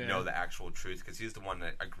Yeah. know the actual truth because he's the one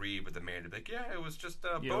that agreed with the mayor to be like, yeah, it was just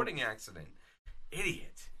a boating accident.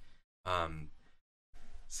 Idiot.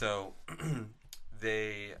 So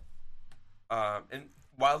they and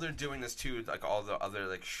while they're doing this too, like all the other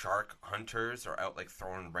like shark hunters are out like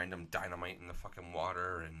throwing random dynamite in the fucking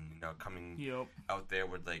water and coming out there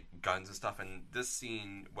with like guns and stuff. And this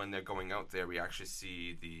scene when they're going out there, we actually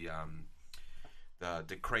see the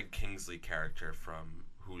Craig Kingsley character from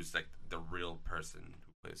who's like the real person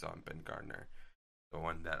who plays Ben Gardner, the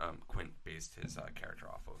one that Quint based his character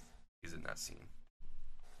off of. He's in that scene.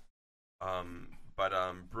 But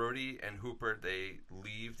Brody and Hooper, they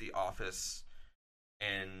leave the office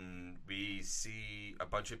and we see a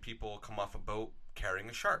bunch of people come off a boat carrying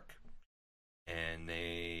a shark. And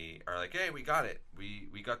they are like, hey, we got it.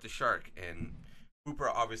 We got the shark. And Hooper,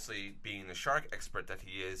 obviously being the shark expert that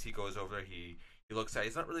he is, he goes over, he looks at it.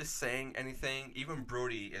 He's not really saying anything. Even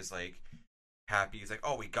Brody is like happy. He's like,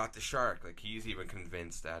 oh, we got the shark. Like he's even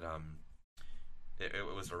convinced that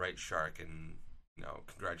it was the right shark and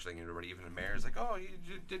congratulating everybody. Even the mayor's like, oh, you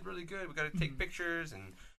did really good. We got to take pictures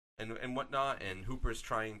and whatnot. And Hooper's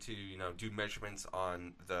trying to do measurements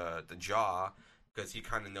on the jaw because he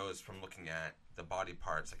kind of knows from looking at the body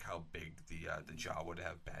parts like how big the jaw would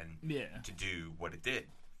have been to do what it did.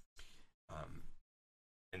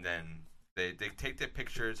 And then they take their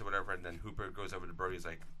pictures or whatever, and then Hooper goes over to Brody. He's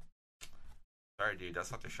like, sorry, dude,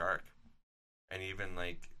 that's not the shark. And even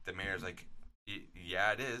like the mayor's like,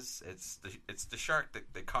 yeah, it is. It's the shark.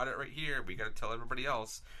 They caught it right here. We got to tell everybody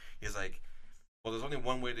else. He's like, well, there's only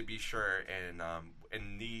one way to be sure, and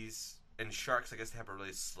sharks, I guess they have a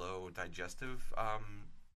really slow digestive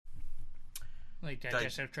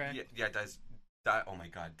digestive tract. Oh my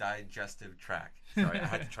god, digestive tract. Sorry, I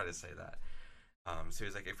had to try to say that. So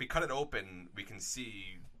he's like, if we cut it open, we can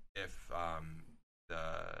see if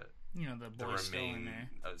the boys still in there.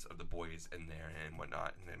 Of the boys in there and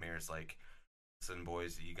whatnot. And the mayor's like, listen,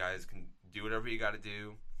 boys, you guys can do whatever you got to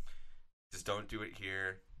do. Just don't do it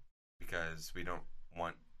here because we don't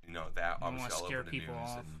want that obviously all over the news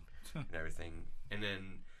and everything. And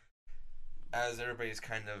then as everybody's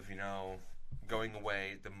kind of going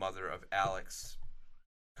away, the mother of Alex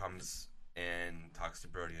comes and talks to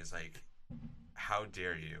Brody and is like, how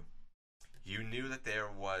dare you? You knew that there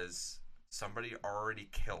was somebody already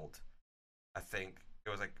killed. I think it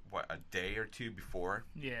was like a day or two before.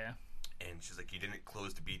 Yeah. And she's like, you didn't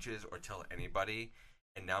close the beaches or tell anybody,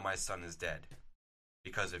 and now my son is dead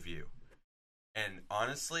because of you. And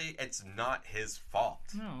honestly, it's not his fault.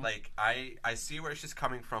 No. Like, I see where she's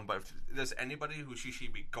coming from, but if there's anybody who she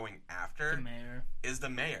should be going after, the mayor. Is the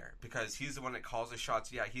mayor. Because he's the one that calls the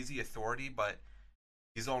shots. Yeah, he's the authority, but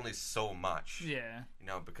he's only so much. Yeah.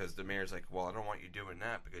 Because the mayor's like, well, I don't want you doing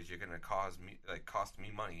that because you're going to cost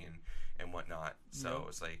me money and whatnot. So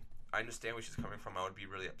it's like, I understand where she's coming from. I would be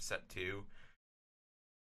really upset too.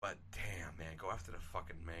 But damn, man, go after the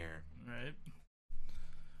fucking mayor. Right.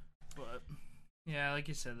 But yeah, like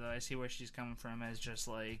you said though, I see where she's coming from as just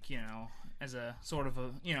like, as a sort of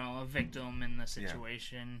a victim in the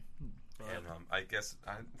situation. Yeah. But And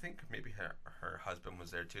I think maybe her husband was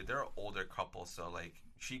there too. They're an older couple, so like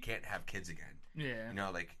she can't have kids again. Yeah.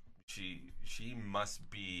 Like she must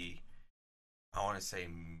be, I want to say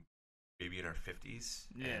maybe in her 50s.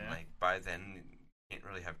 Yeah. And like by then can't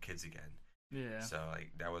really have kids again. Yeah. So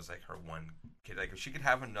like that was like her one kid. Like if she could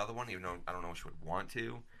have another one, even though I don't know if she would want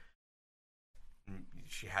to.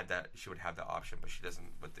 She would have that option, but she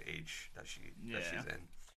doesn't with the age that she's in.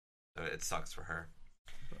 So it sucks for her.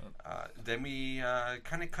 Then we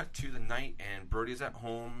kind of cut to the night, and Brody's at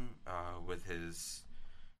home with his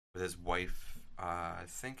wife. I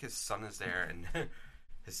think his son is there, and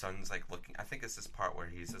his son's like looking. I think it's this part where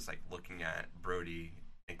he's just like looking at Brody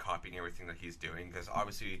and copying everything that he's doing because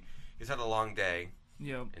obviously he's had a long day.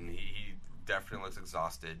 Yep. And he definitely looks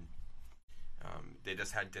exhausted. They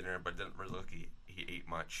just had dinner, but didn't really look he ate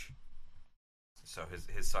much. So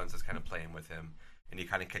his son's just kind of playing with him, and he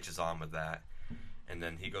kind of catches on with that. And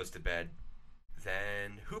then he goes to bed.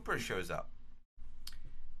 Then Hooper shows up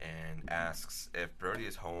and asks if Brody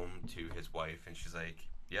is home to his wife, and she's like,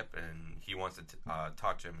 yep, and he wants to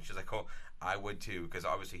talk to him. And she's like, oh, I would too, because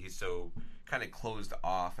obviously he's so kind of closed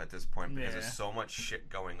off at this point because there's so much shit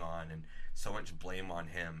going on and so much blame on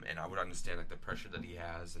him, and I would understand like the pressure that he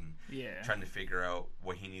has and trying to figure out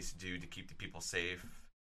what he needs to do to keep the people safe.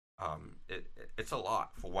 It's a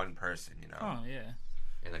lot for one person, Oh yeah.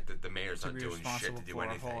 And like the mayor's not doing shit to do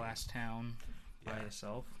anything. For a whole ass town by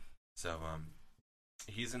himself. So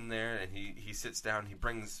he's in there and he sits down. He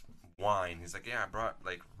brings wine. He's like, yeah, I brought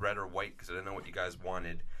like red or white because I didn't know what you guys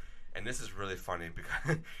wanted. And this is really funny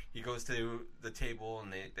because he goes to the table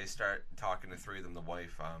and they start talking to three of them, the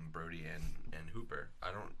wife, Brody and Hooper.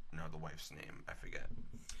 I don't know the wife's name. I forget.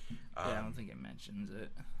 I don't think it mentions it.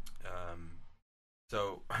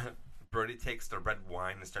 So Brody takes the red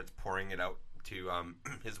wine and starts pouring it out to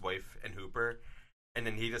his wife and Hooper. And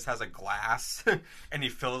then he just has a glass and he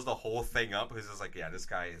fills the whole thing up. He's just like, yeah, this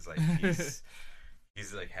guy is like,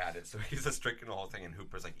 he's like had it. So he's just drinking the whole thing and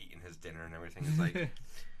Hooper's like eating his dinner and everything. He's like,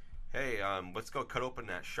 hey, let's go cut open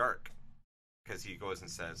that shark. Because he goes and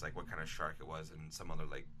says like what kind of shark it was and some other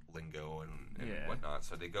like lingo and whatnot.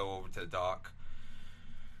 So they go over to the dock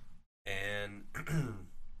and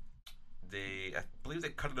I believe they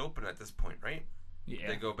cut it open at this point, right? Yeah.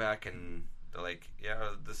 They go back and they're like, yeah,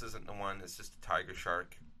 this isn't the one. It's just a tiger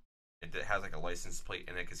shark. It has like a license plate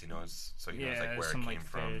in it because he knows, so he knows like where it came like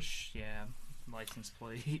from. Fish, yeah, license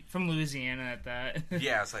plate from Louisiana at that.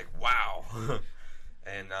 Yeah, it's like wow.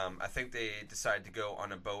 And I think they decide to go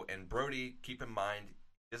on a boat. And Brody, keep in mind,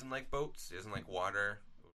 he doesn't like boats. He doesn't like water.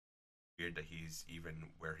 Weird that he's even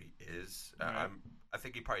where he is. Right. I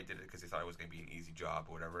think he probably did it because he thought it was going to be an easy job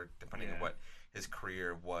or whatever, depending on what his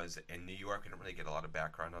career was in New York. I don't really get a lot of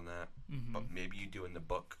background on that, but maybe you do in the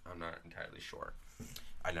book. I'm not entirely sure.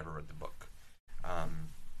 I never read the book.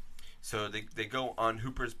 So they go on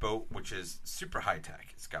Hooper's boat, which is super high tech.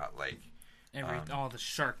 It's got like all the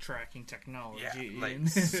shark tracking technology. Yeah, like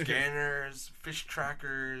scanners, fish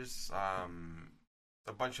trackers,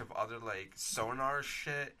 a bunch of other like sonar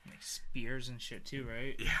shit, like spears and shit too,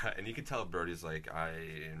 right? Yeah, and you can tell Brody's like, I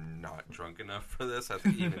am not drunk enough for this. I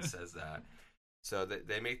think he even says that. So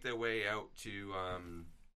they make their way out to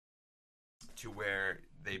where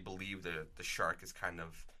they believe the shark is kind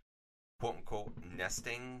of quote unquote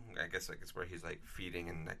nesting. I guess like it's where he's like feeding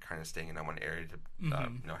and like kind of staying in that one area to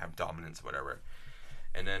have dominance or whatever.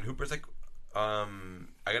 And then Hooper's like, I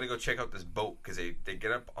gotta go check out this boat because they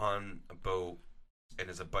get up on a boat. And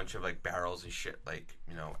there's a bunch of like barrels and shit like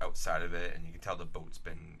outside of it, and you can tell the boat's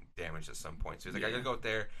been damaged at some point. So he's like, I gotta go out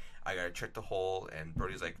there, I gotta check the hole. And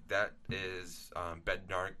Brody's like, that is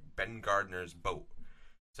Ben Gardner's boat.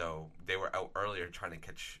 So they were out earlier trying to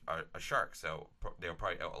catch a shark. So they were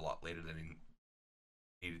probably out a lot later than they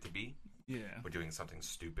needed to be. Yeah, we're doing something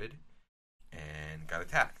stupid and got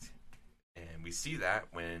attacked. And we see that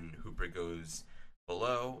when Hooper goes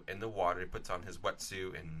below in the water, he puts on his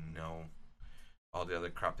wetsuit and all the other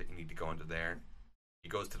crap that you need to go into there. He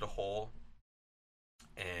goes to the hole,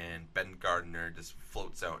 and Ben Gardner just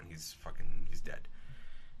floats out, and he's dead.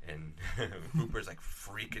 And Hooper's like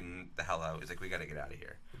freaking the hell out. He's like, we gotta get out of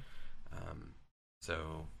here.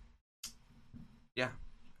 So, yeah.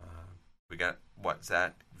 We got, what's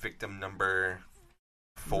that? Victim number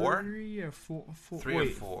 4? 3 or 4? 3 or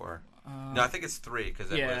 4. No, I think it's 3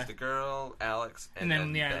 because it was the girl, Alex, and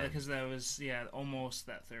then Ben. Because that was almost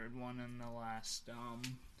that third one in the last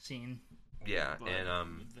scene. Yeah, but,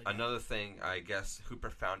 and another thing, I guess Hooper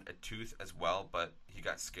found a tooth as well, but he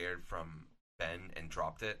got scared from Ben and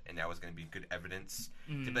dropped it, and that was going to be good evidence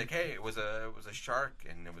to be like, hey, it was a shark,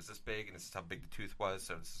 and it was this big, and this is how big the tooth was,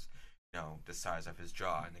 so it's the size of his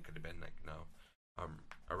jaw, and it could have been like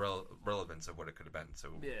a relevance of what it could have been. So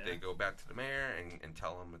they go back to the mayor and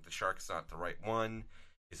tell him that the shark's not the right one.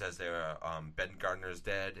 He says Ben Gardner's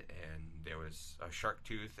dead and there was a shark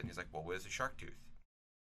tooth, and he's like, well, where's the shark tooth?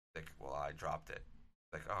 Like, well, I dropped it.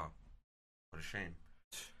 Like, oh, what a shame.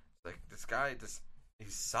 Like, this guy he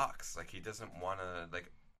sucks. Like, he doesn't want to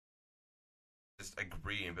like just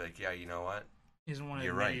agree and be like, yeah, you know what? He doesn't want to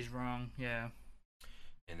admit he's wrong. Yeah.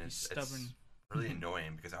 And he's stubborn. It's really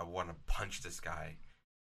annoying because I want to punch this guy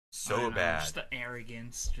so bad. Just the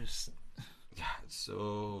arrogance, yeah, it's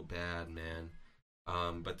so bad, man.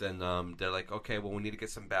 But then they're like, okay, well, we need to get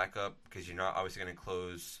some backup because you're not obviously going to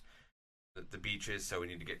close the beaches, so we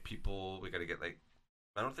need to get people. We got to get like,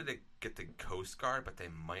 I don't think they get the Coast Guard, but they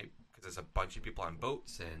might because there's a bunch of people on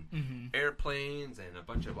boats and airplanes and a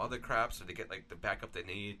bunch of other crap, so they get like the backup they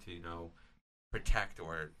need to protect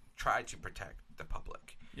or try to protect the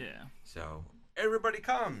public. Yeah. So everybody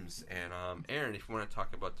comes, and Aaron, if you want to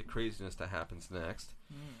talk about the craziness that happens next.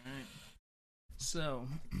 All right. So,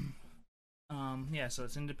 so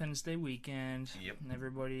it's Independence Day weekend. Yep. And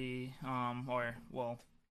everybody,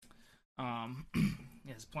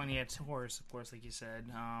 there's plenty of tourists, of course, like you said,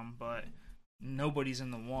 but nobody's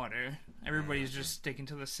in the water. Everybody's just sticking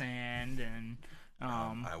to the sand, and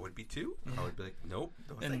I would be too. I would be like, nope,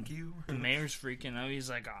 no, thank you. The mayor's freaking out. He's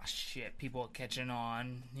like, oh shit, people are catching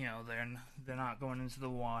on. They're not going into the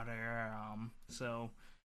water. So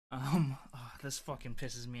This fucking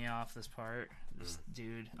pisses me off, this part. This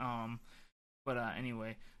dude. But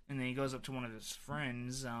anyway, and then he goes up to one of his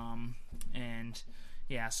friends, and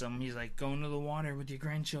he asks him, he's like, go into the water with your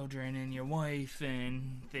grandchildren and your wife,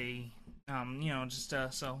 and they, just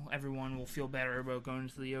so everyone will feel better about going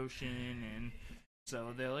to the ocean, and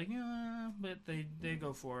so they're like, yeah, but they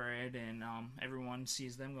go for it, and everyone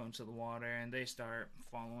sees them going to the water, and they start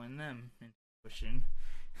following them into the ocean.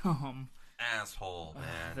 Asshole,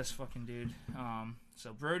 man. This fucking dude.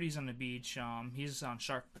 So Brody's on the beach. He's on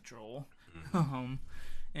shark patrol.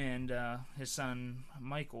 And his son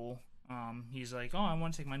Michael. He's like, oh, I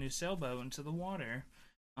want to take my new sailboat into the water.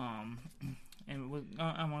 And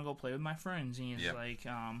I want to go play with my friends. And he's like,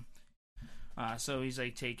 so he's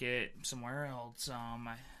like, take it somewhere else.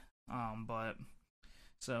 But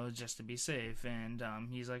so just to be safe. And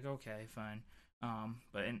he's like, okay, fine.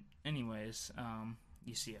 Anyways,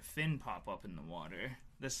 you see a fin pop up in the water.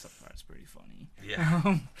 This part's pretty funny.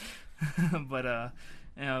 Yeah. But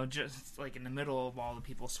just like in the middle of all the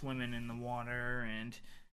people swimming in the water, and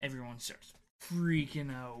everyone starts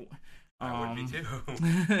freaking out. I would be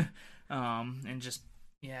too. And just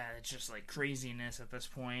it's just like craziness at this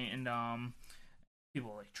point, and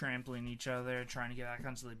people like trampling each other, trying to get back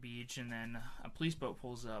onto the beach, and then a police boat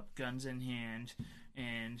pulls up, guns in hand,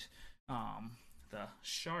 and the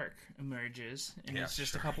shark emerges, and it's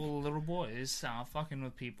just a couple of little boys fucking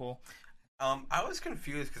with people. I was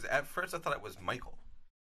confused because at first I thought it was Michael,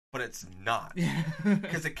 but it's not.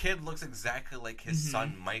 Because the kid looks exactly like his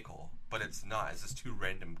son Michael, but it's not. It's just two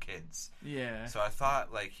random kids. Yeah. So I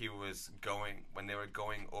thought like he was going, when they were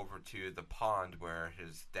going over to the pond where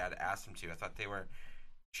his dad asked him to, I thought they were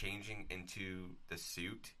changing into the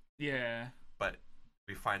suit. Yeah. But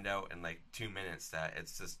we find out in like 2 minutes that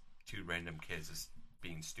it's just two random kids just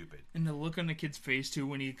being stupid. And the look on the kid's face too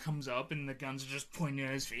when he comes up and the guns are just pointing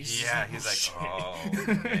at his face. Yeah, he's like, oh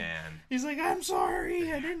man. He's like, I'm sorry,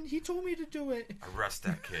 he told me to do it. Arrest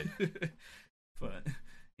that kid. But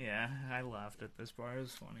yeah, I laughed at this part. It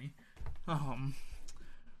was funny.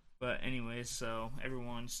 But anyway, so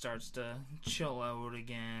everyone starts to chill out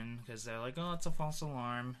again because they're like, oh, it's a false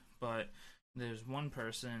alarm. But there's one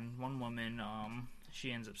woman,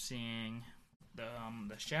 she ends up seeing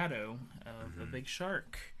the shadow of a big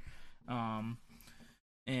shark, and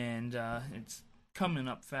it's coming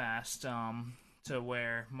up fast to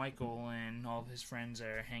where Michael and all of his friends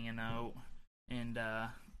are hanging out, and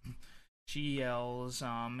she yells,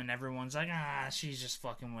 and everyone's like, she's just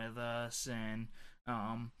fucking with us, and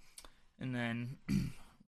then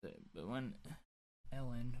when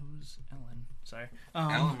Ellen, who's Ellen? Sorry,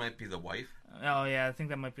 Ellen might be the wife. Oh yeah, I think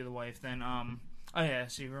that might be the wife. Then oh yeah,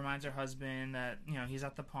 she reminds her husband that he's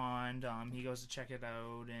at the pond. He goes to check it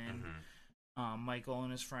out, and Michael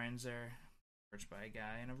and his friends are approached by a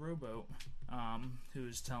guy in a rowboat,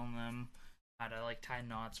 who's telling them how to like tie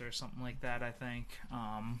knots or something like that, I think.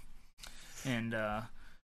 And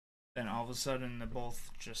then all of a sudden they're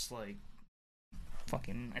both just like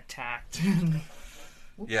fucking attacked.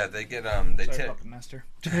 Yeah, they get Sorry, Puppet Master.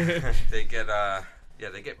 they get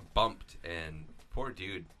bumped, and poor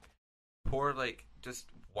dude. Poor, like, just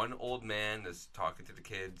one old man is talking to the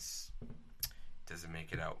kids, doesn't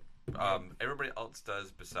make it out. Everybody else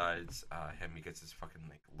does besides him. He gets his fucking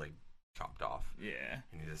like leg chopped off. Yeah.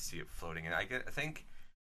 And you just see it floating. And I think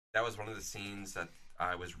that was one of the scenes that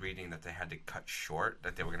I was reading that they had to cut short,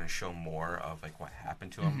 that they were going to show more of like what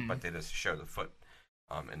happened to him, but they just show the foot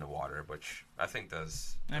in the water, which I think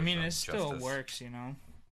does I mean, it still works, Yeah,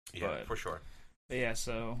 but, for sure. But yeah,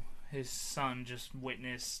 so his son just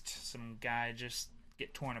witnessed some guy just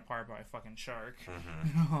get torn apart by a fucking shark.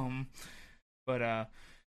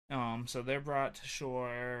 So they're brought to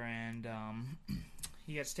shore, and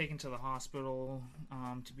he gets taken to the hospital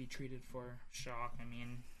to be treated for shock. I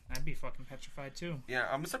mean, I'd be fucking petrified too. Yeah,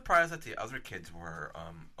 I'm surprised that the other kids were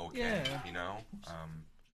okay. Yeah.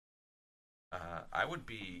 I would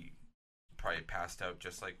be probably passed out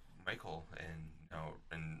just like Michael,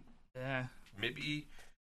 and yeah, maybe.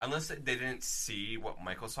 Unless they didn't see what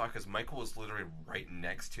Michael saw, because Michael was literally right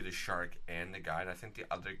next to the shark and the guy, and I think the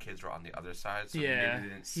other kids were on the other side, so maybe they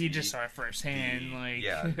didn't see. He just saw it firsthand,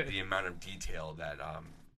 the amount of detail that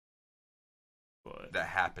that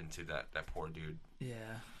happened to that poor dude.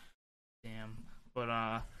 Yeah, damn.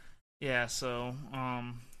 But so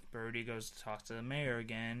Brody goes to talk to the mayor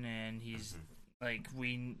again, and he's like,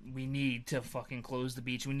 we need to fucking close the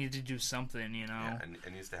beach. We need to do something, Yeah, and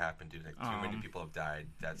it needs to happen, dude. Like, too many people have died.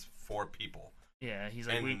 That's 4 people. Yeah, he's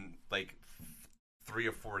like, in, 3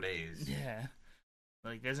 or 4 days. Yeah.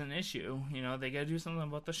 Like, there's an issue. They gotta do something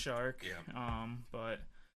about the shark. Yeah. But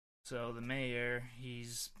So the mayor,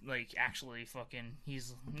 he's like actually fucking.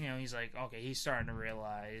 He's he's like okay. He's starting to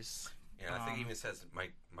realize. Yeah, I think he even says my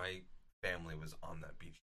family was on that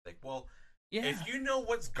beach. Like, well, yeah. if you know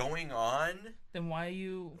what's going on, then why are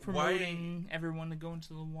you promoting everyone to go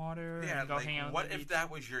into the water and go hang out? What on the if beach?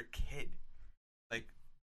 that was your kid? Like,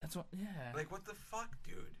 that's what. Yeah. Like, what the fuck,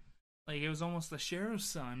 dude? Like, it was almost the sheriff's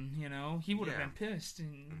son. He would have been pissed,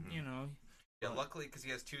 and Yeah, luckily, because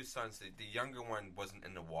he has two sons, the younger one wasn't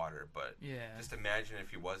in the water, but yeah. Just imagine if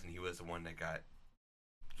he wasn't, he was the one that got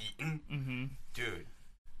eaten. Mm-hmm. Dude,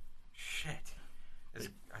 shit.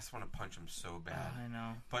 I just want to punch him so bad. I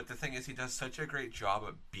know. But the thing is, he does such a great job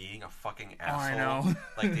of being a fucking asshole. I know.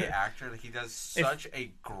 Like, the actor, he does such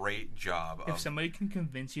a great job. If somebody can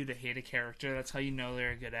convince you to hate a character, that's how you know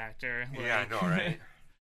they're a good actor. Yeah, I know, right?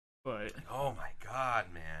 But... Oh, my God,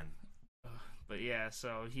 man. But yeah,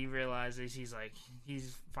 so he realizes he's like, oh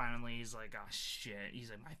shit. He's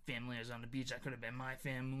like, my family is on the beach. That could have been my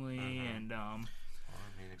family, and Well,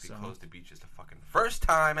 I mean, if he closed the beach, it's the fucking first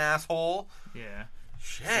time, asshole. Yeah.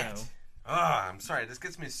 Shit. So. I'm sorry. This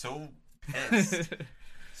gets me so pissed.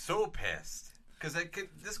 So pissed. Because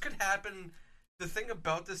this could happen. The thing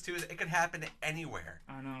about this, too, is it could happen anywhere.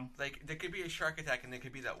 I know. Like, there could be a shark attack, and there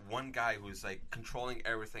could be that one guy who's, like, controlling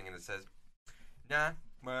everything, and it says, nah,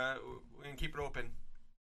 we're going to keep it open.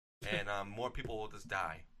 And more people will just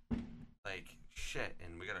die. Like, shit.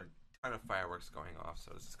 And we got a ton of fireworks going off, so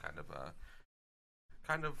this is kind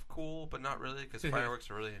of cool, but not really, because fireworks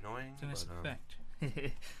are really annoying. It's a nice effect.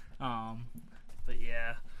 But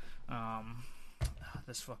yeah,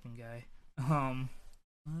 this fucking guy.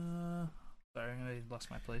 Sorry, I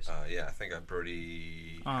lost my place. Yeah, I think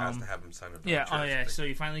Brody has to have him sign up. Yeah, so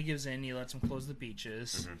he finally gives in. He lets him close the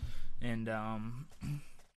beaches, and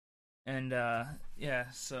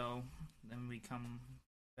yeah. So then we come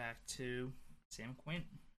back to Sam Quint,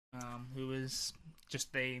 who is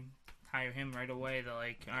just they hire him right away. They're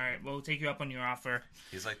like, all right, we'll take you up on your offer.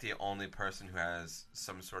 He's like the only person who has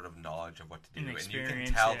some sort of knowledge of what to do, and you can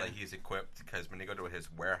experience, tell that he's equipped because when they go to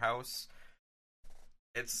his warehouse,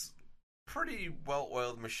 it's pretty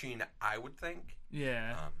well-oiled machine, I would think.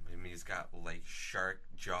 Yeah. I mean, he's got like shark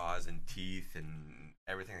jaws and teeth and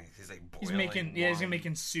everything. He's like boiling. He's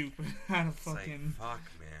making soup out of fucking. Like,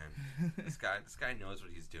 fuck, man. This guy knows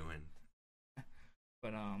what he's doing.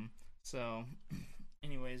 But so,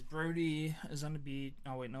 anyways, Brody is on the beach.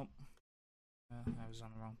 Oh wait, nope. I was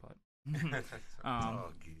on the wrong plot.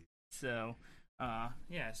 So,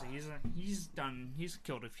 yeah. So he's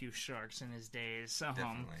killed a few sharks in his days.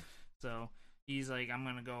 Definitely. So he's like, I'm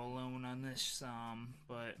gonna go alone on this.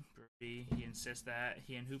 But Brody, he insists that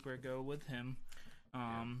he and Hooper go with him. So.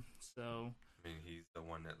 I mean, he's the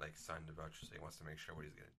one that like signed the voucher, so he wants to make sure what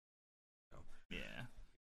he's gonna do. Yeah.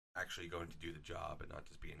 Actually going to do the job and not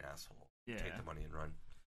just be an asshole. Yeah. Take the money and run.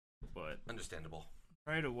 But understandable.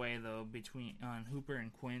 Right away though, between Hooper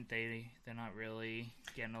and Quint, they're not really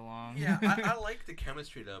getting along. Yeah, I like the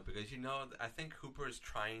chemistry though, because I think Hooper is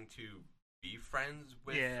trying to be friends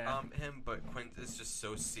with him, but Quint is just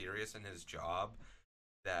so serious in his job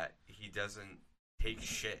that he doesn't take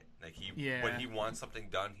shit. Like when he wants something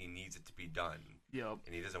done, he needs it to be done. Yep.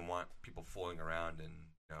 And he doesn't want people fooling around, and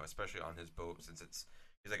especially on his boat, since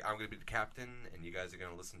he's like, I'm going to be the captain, and you guys are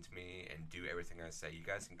going to listen to me and do everything I say. You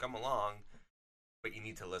guys can come along, but you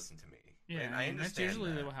need to listen to me. Yeah, and I understand that's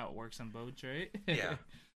usually how it works on boats, right? Yeah.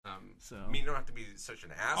 So I mean, you don't have to be such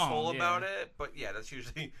an asshole about it, but yeah, that's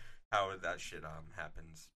usually how that shit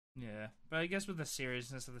happens. Yeah, but I guess with the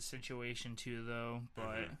seriousness of the situation too, though.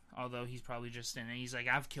 But although he's probably just in it, he's like,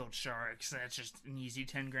 I've killed sharks. That's just an easy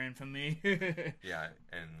 10 grand from me. Yeah,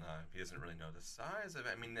 and he doesn't really know the size of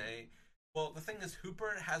it. I mean, well, the thing is,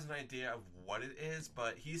 Hooper has an idea of what it is,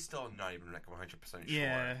 but he's still not even like 100% sure.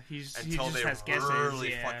 Yeah, he until just they has guesses.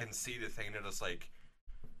 really fucking see the thing, and they're just like,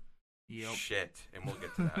 yep. Shit. And we'll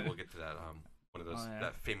get to that. We'll get to that. One of those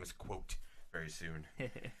that famous quote very soon.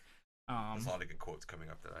 There's a lot of good quotes coming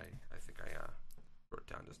up that I think I wrote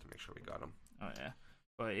down just to make sure we got them. Oh yeah,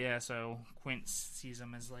 but yeah. So Quint sees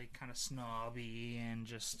him as like kind of snobby and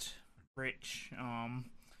just rich.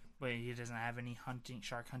 But he doesn't have any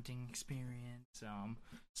shark hunting experience.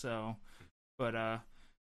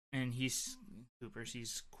 And Hooper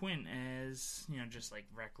sees Quint as just like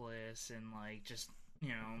reckless and like just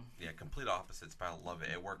Yeah, complete opposites, but I love it.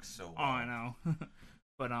 It works so well. Oh, I know.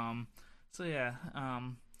 But so yeah,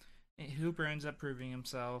 Hooper ends up proving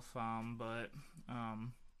himself. But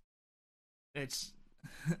it's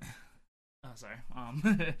oh sorry.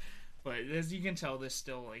 But as you can tell, there's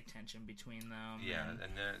still like tension between them. Yeah,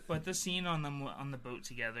 but the scene on them on the boat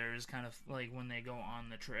together is kind of like when they go on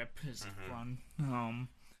the trip is fun.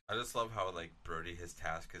 I just love how like Brody, his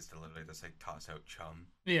task is to literally just like toss out chum.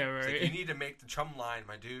 Yeah, It's right. like, you need to make the chum line,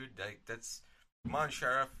 my dude. Like that's, come on,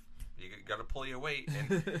 sheriff, you gotta pull your weight.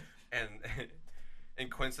 And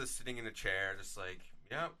and Quint's just sitting in a chair, just like,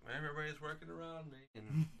 yep, everybody's working around me,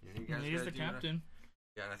 and you guys He's gotta the do that. captain.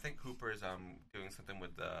 Yeah, and I think Hooper is doing something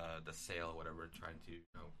with the sail or whatever, trying to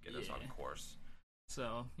get us on course.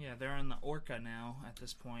 So yeah, they're on the Orca now at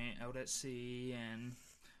this point, out at sea, and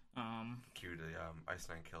Cue the Ice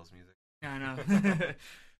Nine Kills music. I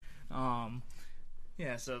know.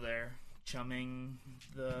 Yeah, so they're chumming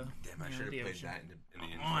the. Damn, I should have the played ocean. that in the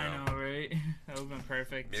intro. Oh, I know, right? That would've been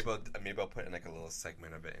perfect. Maybe I'll put in like a little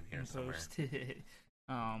segment of it in here somewhere.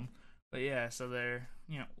 But yeah, so they're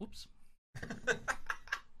whoops.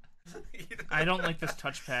 I don't like this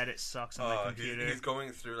touchpad. It sucks on my computer. He's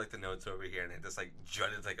going through like the notes over here, and it just like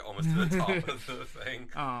jutted like almost to the top of the thing.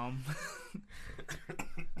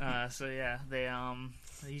 So yeah,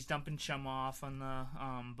 he's dumping chum off on the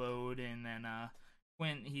boat, and then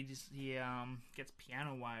Quint he gets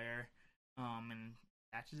piano wire and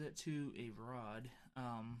attaches it to a rod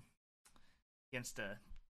against a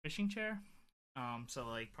fishing chair. So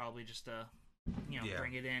like probably just to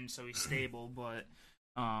bring it in so he's stable, but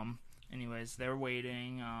anyways, they're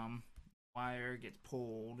waiting. Wire gets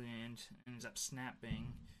pulled and ends up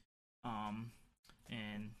snapping. And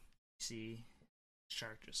you see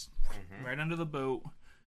shark just right under the boat,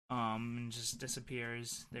 and just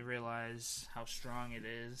disappears. They realize how strong it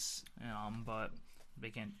is, but they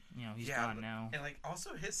can't. He's gone now. And like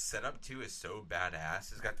also his setup too is so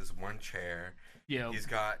badass. He's got this one chair. Yeah, he's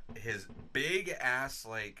got his big ass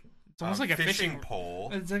like. It's almost like a fishing pole.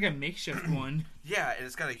 It's like a makeshift one. Yeah, and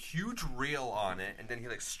it's got a huge reel on it, and then he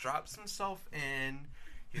like straps himself in.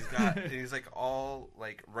 He's got he's like all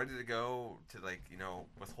like ready to go to like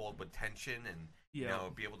withhold with tension and be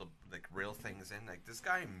able to like reel things in. Like this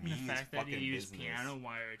guy means the fact fucking that he used business. piano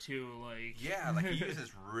wire too, like like he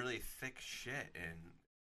uses really thick shit, and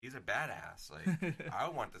he's a badass. Like I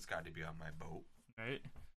want this guy to be on my boat. Right.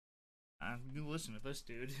 You listen to this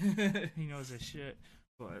dude. He knows his shit,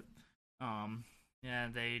 but. Yeah,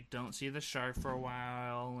 they don't see the shark for a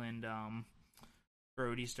while, and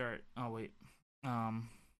Brody start. Oh wait,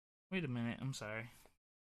 wait a minute. I'm sorry.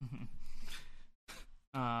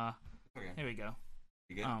 Okay. Here we go.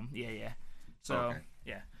 You good? Yeah. So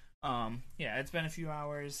yeah, it's been a few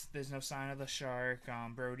hours. There's no sign of the shark.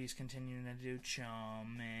 Brody's continuing to do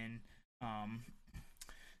chum, and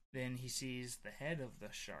then he sees the head of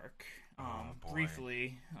the shark.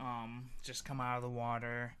 Briefly, just come out of the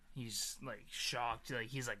water. He's like shocked. Like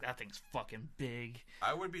he's like, that thing's fucking big.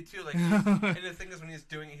 I would be too. Like, and the thing is, when he's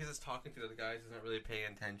doing it, he's just talking to the guys. He's not really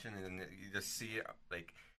paying attention, and then you just see it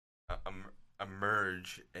like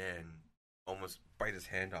emerge and almost bite his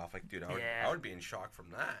hand off. Like, dude, I would be in shock from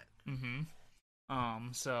that.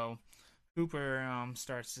 So Hooper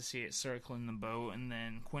starts to see it circling the boat, and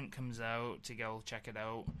then Quint comes out to go check it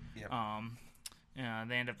out. Yep.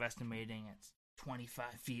 They end up estimating it's 25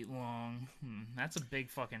 feet long. That's a big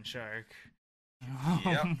fucking shark.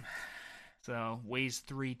 Yep. So weighs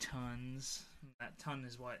 3 tons. That ton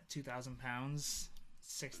is what, 2,000 pounds,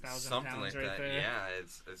 6,000 something pounds like right that. there. Yeah,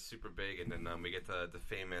 it's super big, and then we get the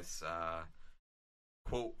famous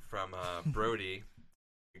quote from Brody.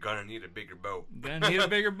 You're gonna need a bigger boat. Gonna need a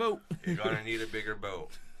bigger boat. You're gonna need a bigger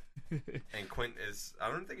boat. And Quint is, I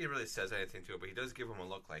don't think he really says anything to it, but he does give him a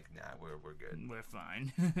look like, nah, we're good. We're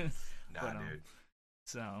fine. Nah, dude.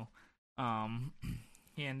 So,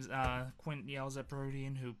 Quint yells at Brody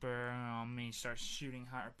and Hooper, and he starts shooting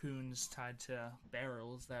harpoons tied to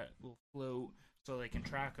barrels that will float so they can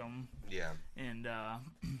track them. Yeah. And, I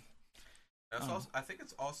think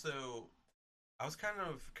it's also, I was kind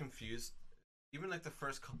of confused. Even like the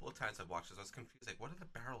first couple of times I've watched this, I was confused. Like, what are the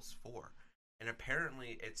barrels for? And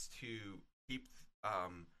apparently, it's to keep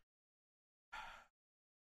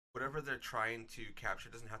whatever they're trying to capture.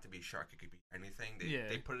 It doesn't have to be shark; it could be anything.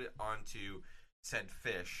 They put it onto said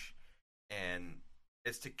fish, and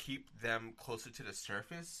it's to keep them closer to the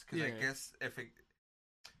surface. Because I guess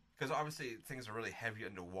because obviously things are really heavy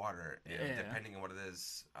underwater, and depending on what it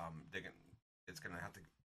is, it's gonna have to.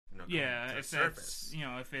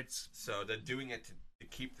 If it's so they're doing it to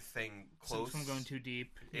keep the thing close from going too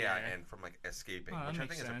deep. Yeah, and from like escaping, which I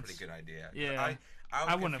think is a pretty good idea. Yeah, I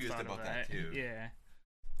was wouldn't confused have thought about of that too. Yeah,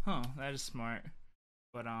 that is smart.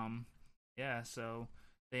 But so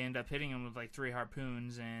they end up hitting him with like 3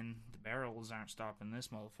 harpoons, and the barrels aren't stopping this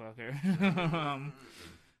motherfucker.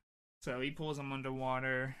 So he pulls him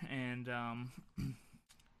underwater, and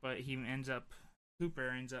but Hooper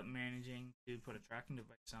ends up managing to put a tracking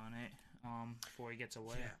device on it before he gets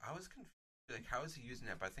away. Yeah, I was confused like, how is he using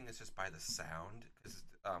it? But I think it's just by the sound. Because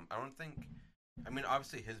I don't think. I mean,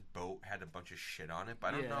 obviously his boat had a bunch of shit on it,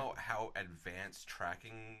 but I don't know how advanced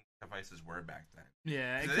tracking devices were back then.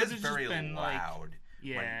 Yeah, it It could is have very just been loud.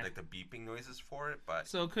 yeah. When, like the beeping noises for it, but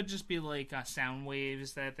So it could just be like sound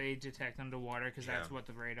waves that they detect underwater, because Yeah. that's what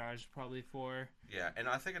the radar's probably for. yeah. And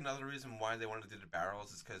I think another reason why they wanted to do the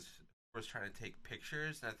barrels is because was trying to take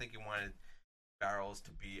pictures, and I think he wanted barrels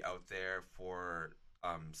to be out there for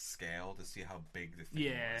scale to see how big the thing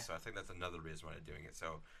Yeah. was. So I think that's another reason why they're doing it.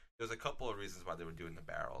 So there's a couple of reasons why they were doing the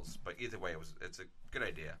barrels, but either way, it's a good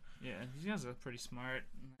idea. Yeah, these guys are pretty smart,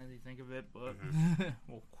 as you think of it, but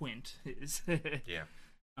well, Quint is. Yeah.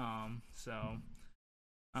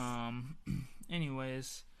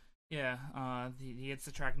 Anyways, yeah, he gets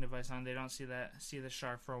the tracking device on. They don't see the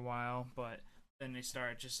shark for a while, but then they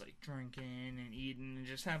start just like drinking and eating and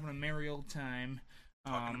just having a merry old time.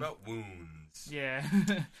 Talking about wounds. Yeah,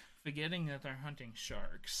 forgetting that they're hunting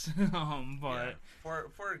sharks. Yeah,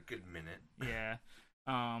 for a good minute. Yeah.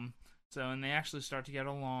 So, and they actually start to get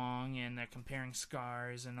along, and they're comparing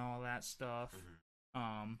scars and all that stuff.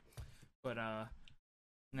 But and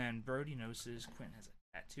then Brody notices Quentin has a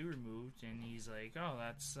tattoo removed, and he's like, "Oh,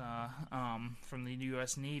 that's from the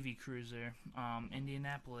U.S. Navy cruiser,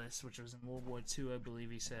 Indianapolis, which was in World War II, I believe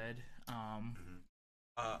he said."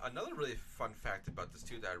 Another really fun fact about this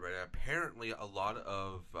too that I read, apparently a lot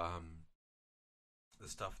of the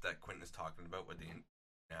stuff that Quentin is talking about with the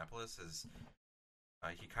Indianapolis is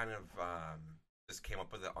he kind of just came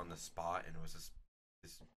up with it on the spot, and it was just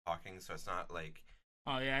talking, so it's not like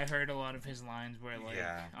Oh yeah, I heard a lot of his lines where like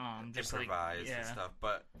just improvised like, and stuff.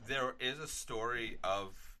 But there is a story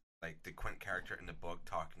of like the Quint character in the book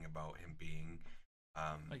talking about him being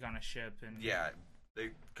like on a ship and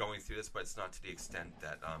they going through this, but it's not to the extent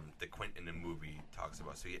that the Quint in the movie talks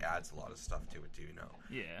about. So he adds a lot of stuff to it too,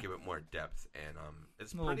 give it more depth, and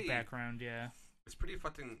it's a pretty little background, It's pretty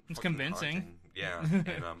fucking. It's convincing. Haunting. Yeah,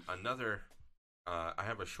 and another. I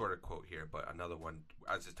have a shorter quote here, but another one.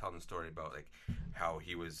 I was just telling the story about like how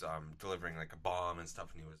he was delivering like a bomb and stuff,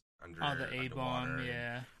 and he was the A bomb,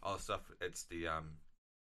 all the stuff. It's the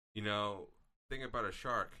thing about a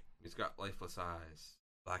shark. He's got lifeless eyes,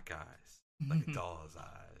 black eyes, like a doll's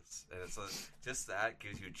eyes, and it's like, just that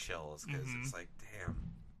gives you chills because it's like, damn,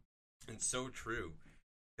 it's so true.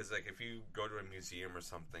 Because like if you go to a museum or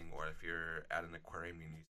something, or if you're at an aquarium and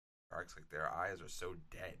you see sharks, like their eyes are so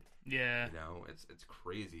dead. Yeah. It's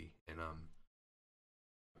crazy. And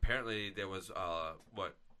apparently there was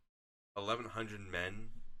 1,100 men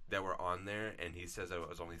that were on there, and he says that it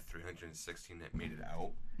was only 316 that made it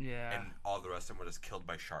out. Yeah. And all the rest of them were just killed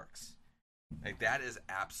by sharks. Like that is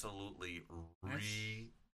absolutely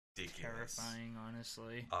ridiculous. Terrifying,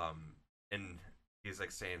 honestly. And he's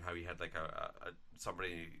like saying how he had like a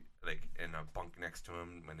somebody like in a bunk next to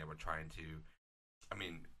him when they were trying to,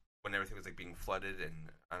 when everything was like being flooded,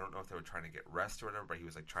 and I don't know if they were trying to get rest or whatever, but he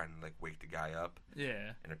was like trying to like wake the guy up.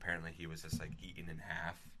 Yeah. And apparently he was just like eaten in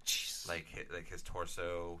half. Jeez. Like his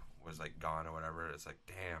torso was like gone or whatever. It's like,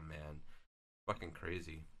 damn, man, fucking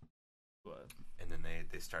crazy. What? And then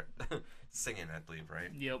they start singing, I believe,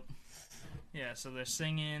 right? Yep. Yeah, so they're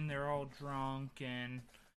singing, they're all drunk, and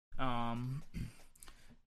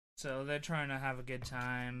so they're trying to have a good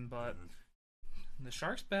time, but the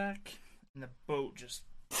shark's back, and the boat just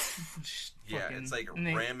it's like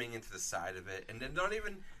ramming into the side of it, and then not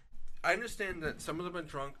even. I understand that some of them are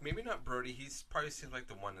drunk. Maybe not Brody. He's probably seems like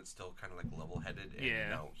the one that's still kind of like level-headed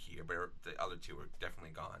and here, but the other two are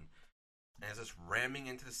definitely gone. And it's just ramming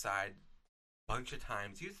into the side a bunch of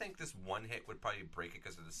times. You think this one hit would probably break it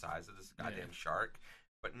because of the size of this goddamn shark,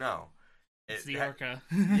 but no. It's the orca.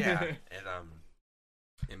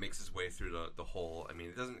 It makes its way through the hole. I mean,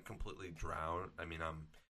 it doesn't completely drown. I mean,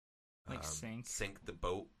 like sink the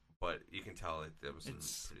boat, but you can tell there was some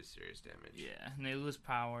pretty serious damage. Yeah, and they lose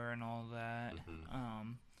power and all that.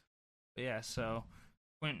 But yeah, so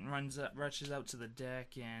Quentin rushes out to the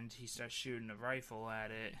deck, and he starts shooting a rifle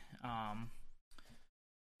at it.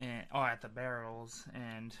 At the barrels,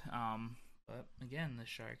 and but again, the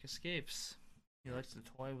shark escapes. He likes to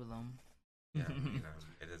toy with them. Yeah,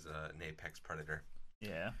 it is an apex predator.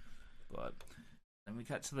 Yeah, but then we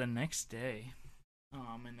cut to the next day,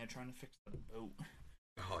 and they're trying to fix the boat.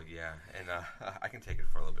 Oh yeah, and I can take it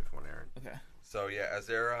for a little bit if you want, Aaron. Okay. So yeah, as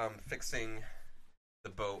they're fixing the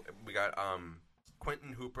boat, we got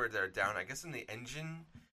Quentin Hooper. They're down, I guess, in the engine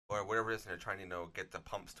or whatever it is, and they're trying to get the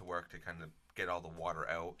pumps to work to kind of get all the water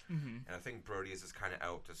out. And I think Brody is just kind of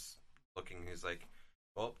out, just looking. He's like,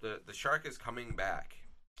 "Well, the shark is coming back,"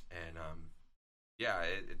 and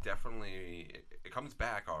it definitely it comes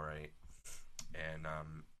back all right. and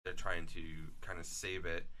they're trying to kind of save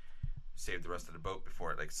the rest of the boat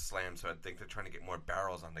before it like slams. So I think they're trying to get more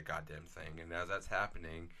barrels on the goddamn thing. And as that's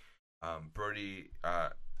happening, Brody.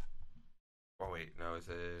 Oh wait, no, is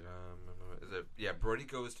it? Yeah, Brody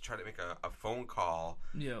goes to try to make a phone call.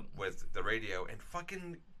 Yep. With the radio, and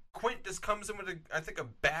fucking Quint just comes in with a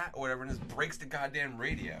bat or whatever, and just breaks the goddamn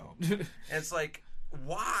radio. And it's like,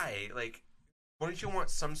 why? Like, wouldn't you want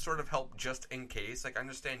some sort of help just in case? Like, I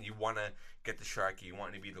understand you want to get the shark, you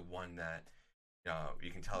want to be the one that,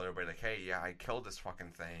 you can tell everybody, like, hey, yeah, I killed this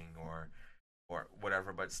fucking thing, or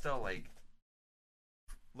whatever, but still, like,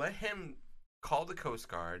 let him call the Coast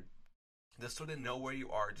Guard, just so they know where you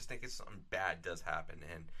are, just in case something bad does happen,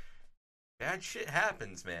 and bad shit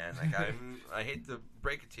happens, man. Like, I hate to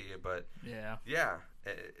break it to you, but yeah,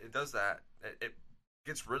 it does that. It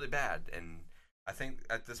gets really bad, and I think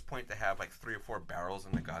at this point they have like 3 or 4 barrels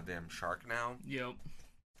in the goddamn shark now. Yep.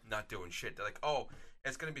 Not doing shit. They're like, oh,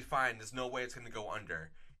 it's gonna be fine. There's no way it's gonna go under.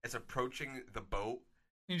 It's approaching the boat.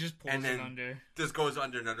 He just pulls it under. Just goes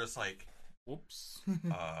under, and they're just like, whoops.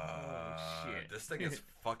 Oh shit. This thing is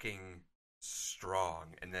fucking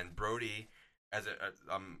strong. And then Brody, as it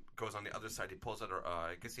goes on the other side, he pulls out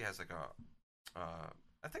I guess he has like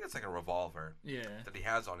I think it's like a revolver. Yeah. That he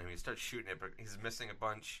has on him. He starts shooting it, but he's missing a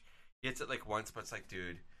bunch. He hits it like once, but it's like,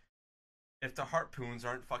 dude, if the harpoons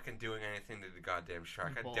aren't fucking doing anything to the goddamn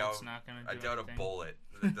shark, I doubt a bullet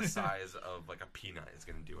the size of like a peanut is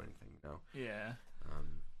gonna do anything, you know? Yeah.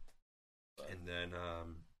 And then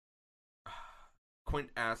Quint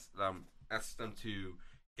asked them to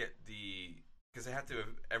get because they have to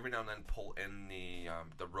every now and then pull in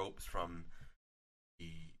the ropes from the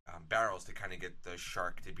barrels to kind of get the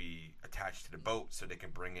shark to be attached to the boat so they can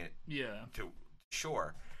bring it to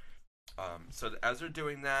shore. So as they're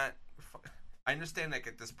doing that, I understand like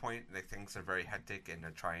at this point like things are very hectic and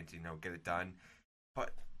they're trying to get it done,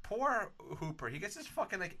 but poor Hooper, he gets his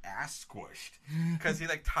fucking like ass squished because he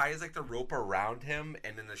like ties like the rope around him,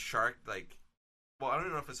 and then the shark like, well, I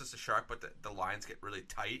don't know if it's just a shark, but the lines get really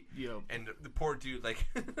tight. Yep. And the poor dude like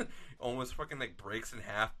almost fucking like breaks in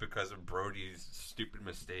half because of Brody's stupid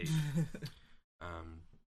mistake.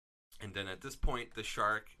 And then at this point, the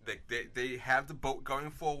shark, they have the boat going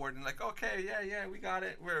forward and like, okay, yeah, we got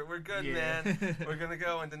it, we're good, man, we're gonna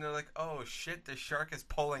go. And then they're like, oh shit, the shark is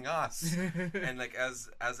pulling us. And like as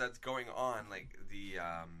that's going on, like the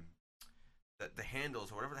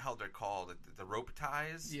handles or whatever the hell they're called, the rope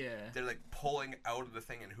ties, they're like pulling out of the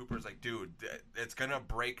thing, and Hooper's like, dude, it's gonna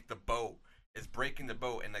break the boat. It's breaking the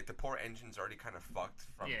boat, and like the poor engine's already kind of fucked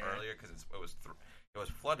from earlier because it was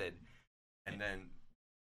flooded, and then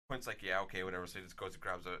Quint's like, yeah, okay, whatever. So he just goes and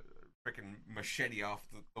grabs a freaking machete off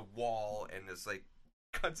the wall and just like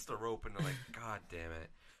cuts the rope, and they're like, God damn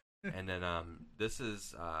it. And then this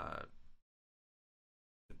is the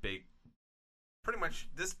big, pretty much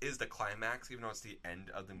this is the climax, even though it's the end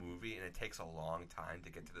of the movie and it takes a long time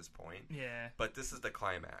to get to this point. Yeah. But this is the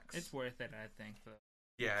climax. It's worth it, I think.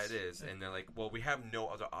 Yeah, it is. And they're like, well, we have no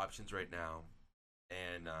other options right now.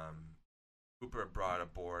 And Hooper brought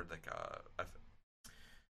aboard like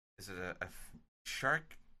is it a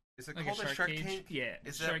shark? Is it like called a shark cage? Yeah,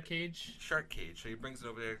 is shark cage. Shark cage. So he brings it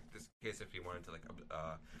over there just in case if he wanted to like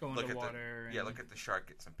go look into at water. Look at the shark,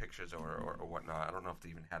 get some pictures or whatnot. I don't know if they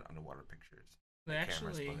even had underwater pictures.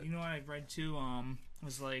 Actually, you know what I've read too?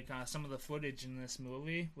 Was like some of the footage in this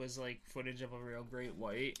movie was like footage of a real great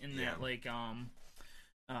white, and that like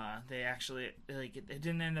they actually like it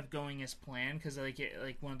didn't end up going as planned because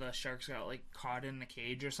like one of the sharks got like caught in the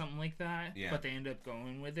cage or something like that. Yeah. But they ended up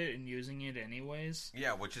going with it and using it anyways.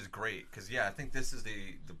 Yeah, which is great because I think this is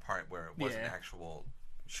the part where it was an actual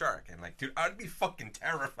shark, and like, dude, I'd be fucking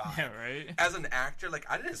terrified. Yeah, right. As an actor, like,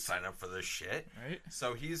 I didn't sign up for this shit. Right.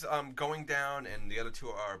 So he's going down, and the other two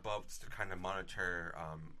are above to kind of monitor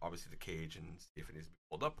obviously the cage and see if it needs to be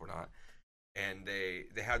pulled up or not. And they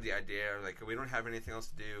have the idea, like, we don't have anything else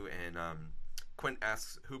to do. And Quint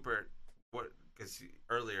asks Hooper, what, because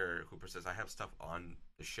earlier Hooper says, I have stuff on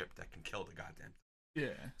the ship that can kill the goddamn thing.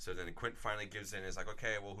 Yeah. So then Quint finally gives in. Is like,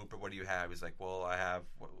 okay, well, Hooper, what do you have? He's like, well, I have,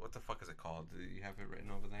 what the fuck is it called? Do you have it written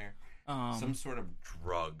over there? Some sort of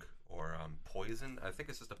drug or poison. I think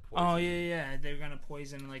it's just a poison. Oh yeah. They're gonna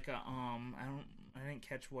poison like a I didn't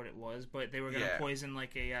catch what it was, but they were gonna poison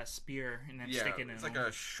like a spear and then stick it in. It's like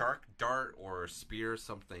a shark dart or a spear,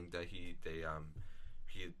 something that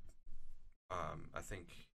I think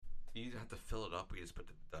he had to fill it up. He just put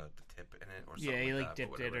the tip in it or something. Yeah, he like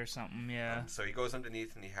dipped it or something. Yeah. So he goes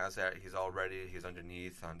underneath and he has that. He's all ready. He's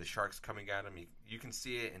underneath. The shark's coming at him. You can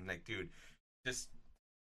see it, and like, dude, just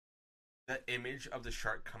the image of the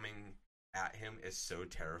shark coming at him is so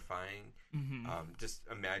terrifying. Mm-hmm. Just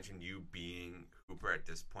imagine you being Hooper at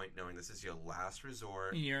this point, knowing this is your last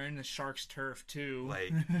resort. You're in the shark's turf too.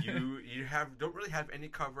 Like you don't really have any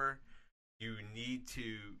cover. You need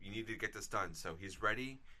to get this done. So he's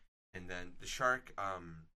ready, and then the shark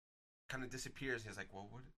kind of disappears. And he's like, well,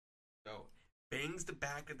 what? Go. Bangs the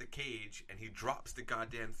back of the cage, and he drops the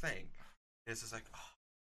goddamn thing. And it's just like, oh.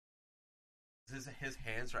 His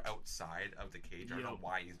hands are outside of the cage. I don't know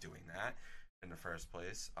why he's doing that in the first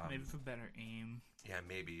place. Maybe for better aim. Yeah,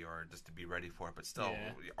 maybe, or just to be ready for it. But still,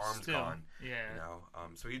 the arm's gone. Yeah. You know.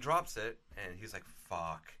 So he drops it, and he's like,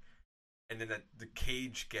 "Fuck!" And then the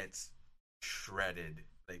cage gets shredded.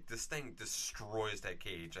 Like this thing destroys that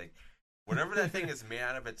cage. Like whatever that thing is made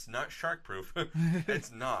out of, it's not shark proof.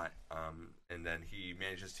 It's not. And then he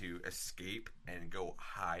manages to escape and go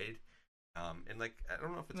hide. And like I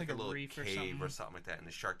don't know if it's like a little cave or something like that, and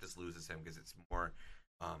the shark just loses him because it's more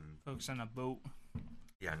focus on a boat.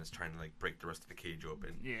 Yeah, and it's trying to like break the rest of the cage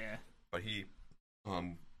open. Yeah. But he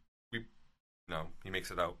makes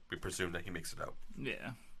it out. We presume that he makes it out.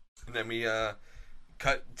 Yeah. And then we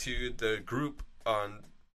cut to the group on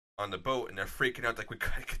the boat, and they're freaking out like we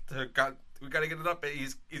gotta get it up.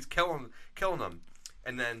 He's killing them.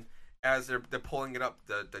 And then as they're pulling it up,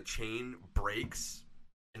 the chain breaks.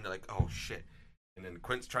 And they're like, oh shit! And then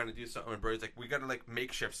Quint's trying to do something, and Brody's like, we gotta like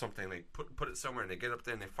makeshift something, like put it somewhere. And they get up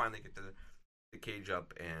there, and they finally get the cage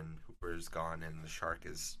up, and Hooper's gone, and the shark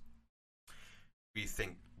is, we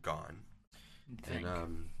think, gone.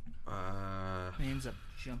 And he ends up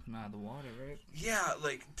jumping out of the water, right? Yeah,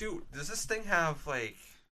 like, dude, does this thing have like?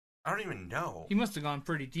 I don't even know. He must have gone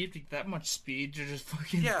pretty deep to get that much speed to just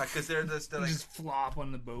fucking... Yeah, because they're like... just flop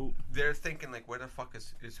on the boat. They're thinking, like, where the fuck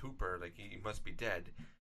is Hooper? Like, he must be dead.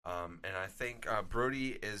 And I think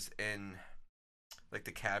Brody is in, like,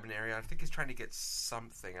 the cabin area. I think he's trying to get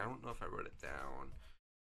something. I don't know if I wrote it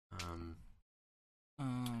down.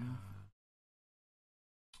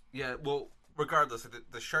 Yeah, well, regardless,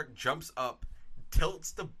 the shark jumps up,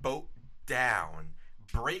 tilts the boat down,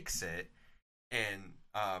 breaks it, and...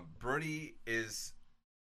 Brody is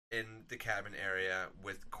in the cabin area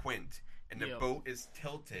with Quint, and the boat is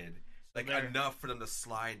tilted like enough for them to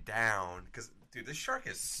slide down. Because, dude, this shark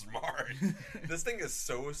is smart. This thing is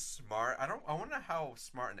so smart. I wonder how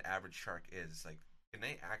smart an average shark is. Like, can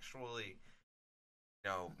they actually,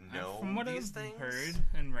 know from what these I've things? Heard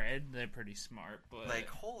and read, they're pretty smart. But like,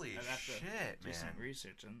 holy shit, man! Do some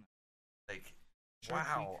research on that. Like.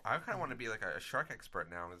 Wow, I kind of want to be like a shark expert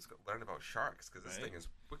now and just learn about sharks because this thing is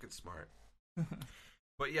wicked smart.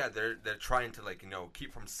 But yeah, they're trying to like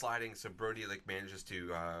keep from sliding. So Brody like manages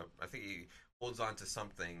to I think he holds on to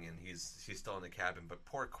something and he's still in the cabin. But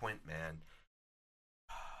poor Quint, man,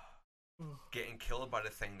 getting killed by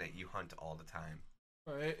the thing that you hunt all the time,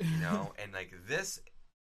 right? And like this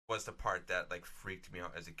was the part that like freaked me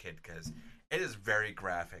out as a kid because it is very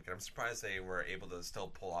graphic, and I'm surprised they were able to still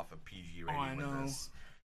pull off a PG rating with this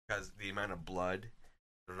because the amount of blood,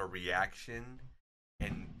 the reaction,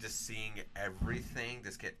 and just seeing everything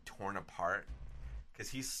just get torn apart. Because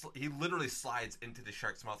he literally slides into the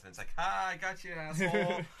shark's mouth, and it's like, I got you,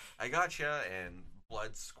 asshole, I got you, and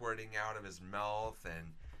blood squirting out of his mouth,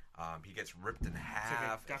 and he gets ripped in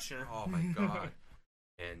half. Like a gusher. Oh my god!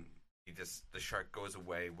 And the shark goes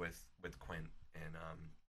away with Quint, and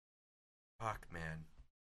fuck, man,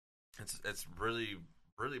 it's really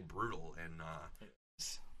really brutal, and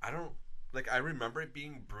I remember it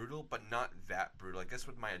being brutal, but not that brutal. I guess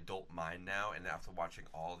with my adult mind now, and after watching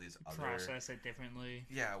all these other process it differently.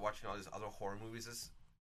 Yeah, watching all these other horror movies,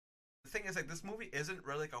 the thing is, like, this movie isn't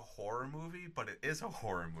really like a horror movie, but it is a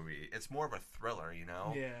horror movie. It's more of a thriller,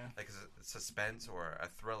 Yeah. Like a suspense or a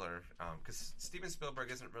thriller. Because Steven Spielberg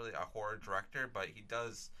isn't really a horror director, but he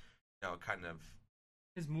does, kind of.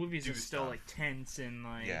 His movies are still like tense and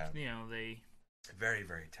like they. Very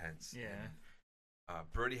very tense. Yeah. And,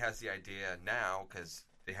 Brody has the idea now because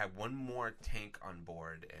they have one more tank on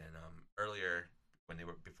board, and earlier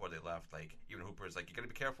before they left, like even Hooper's like, you gotta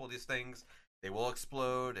be careful of these things. They will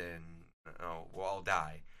explode, and we'll all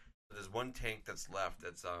die. So there's one tank that's left.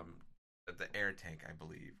 That's the air tank, I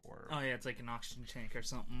believe, or it's like an oxygen tank or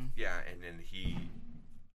something. Yeah, and then he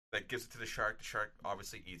gives it to the shark. The shark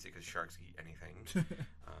obviously eats it because sharks eat anything.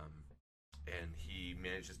 And he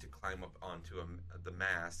manages to climb up onto the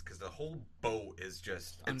mast because the whole boat is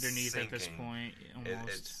just underneath sinking. At this point.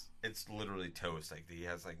 Almost. It's literally toast. Like he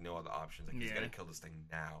has like no other options. Like he's got to kill this thing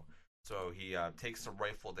now. So he takes the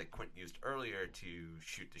rifle that Quint used earlier to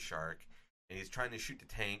shoot the shark, and he's trying to shoot the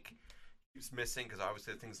tank. He's missing because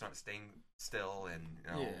obviously the thing's not staying still, and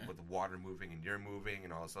with the water moving and you're moving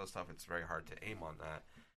and all this other stuff, it's very hard to aim on that.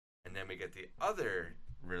 And then we get the other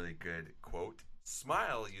really good quote.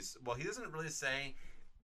 Smile. Well, he doesn't really say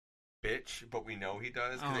bitch, but we know he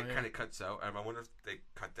does because it kind of cuts out. I wonder if they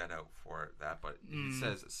cut that out for that, but he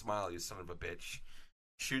says, smile, you son of a bitch.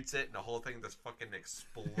 Shoots it, and the whole thing just fucking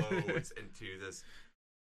explodes into this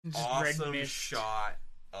Just awesome red mist. shot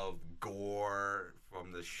of gore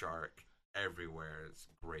from the shark everywhere. It's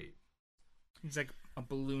great. It's like a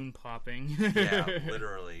balloon popping. Yeah,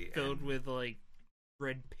 literally. Filled And, with like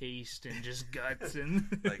red paste and just guts and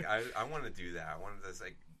like I want to do that. I want to just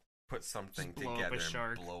like put something Just blow up a together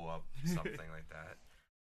shark. and blow up something like that.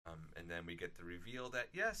 And then we get the reveal that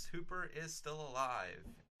yes, Hooper is still alive,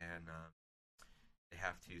 and they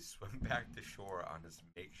have to swim back to shore on this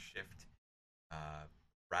makeshift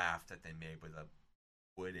raft that they made with a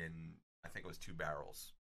wooden, I think it was 2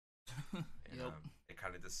 barrels. And, Yep. it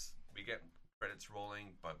kind of just, we get credits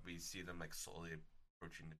rolling, but we see them like slowly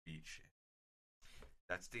approaching the beach.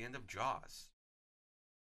 That's the end of Jaws.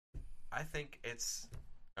 I think it's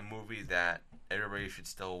a movie that everybody should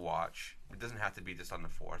still watch. It doesn't have to be just on the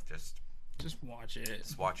 4th. just watch it.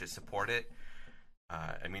 Just watch it, support it.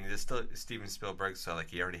 I mean, it's still Steven Spielberg, so like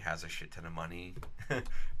he already has a shit ton of money,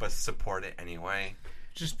 but support it anyway.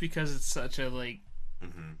 Just because it's such a like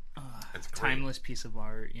It's great. timeless piece of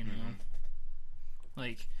art, you know.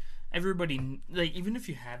 Like everybody, like even if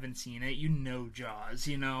you haven't seen it, you know Jaws,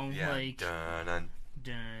 you know. Yeah. Like Dun, dun,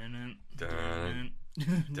 dun, dun,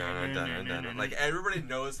 dun, dun, dun. Like everybody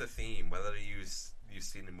knows the theme, whether you've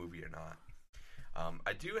seen the movie or not.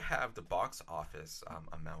 I do have the box office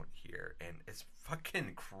amount here, and it's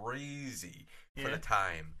fucking crazy for the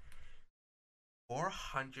time.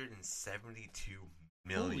 $472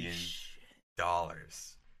 million. $1975.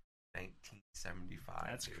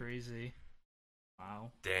 That's dude. crazy.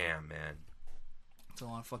 Wow, Damn, man. that's a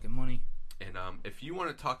lot of fucking money. And if you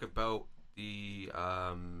want to talk about the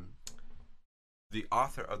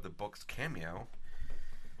author of the book's cameo,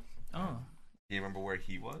 Oh, do you remember where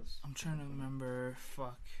he was? I'm trying to remember.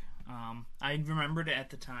 Fuck. I remembered it at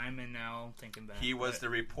the time, and now I'm thinking back. He was but- the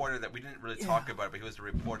reporter that we didn't really talk about, but he was the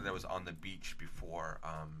reporter that was on the beach before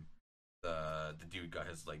the dude got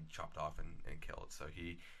his leg chopped off and killed. So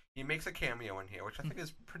he makes a cameo in here, which I think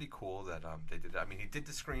is pretty cool that they did that. I mean, he did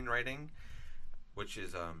the screenwriting, which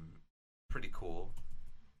is pretty cool.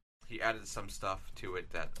 He added some stuff to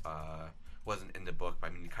it that wasn't in the book, but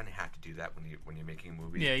I mean, you kind of have to do that when you're making a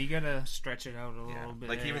movie. Yeah, you gotta stretch it out a little bit.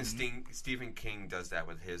 Like even and- Stephen King does that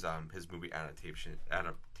with his movie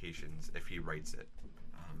adaptations if he writes it.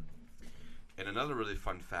 And another really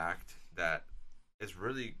fun fact that is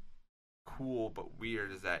really cool but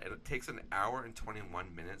weird is that it takes an hour and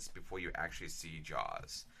 21 minutes before you actually see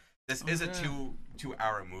Jaws. This is a yeah.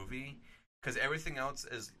 2-hour movie because everything else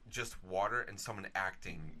is just water and someone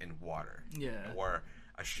acting in water. Yeah. Or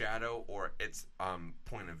a shadow or its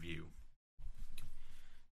point of view.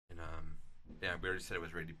 And yeah, we already said it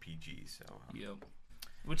was rated PG, so Yep.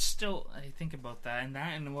 Which still, I think about that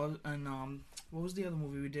and what was the other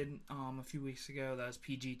movie we did a few weeks ago that was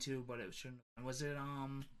PG-2, but it shouldn't. Was it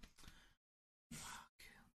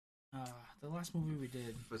the last movie we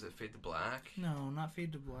did? was it Fade to Black? No, not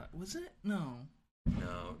Fade to Black. Was it? No.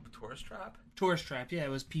 No, Tourist Trap? Tourist Trap. Yeah, it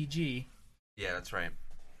was PG. Yeah, that's right.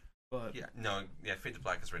 But Yeah, no, yeah, Fade to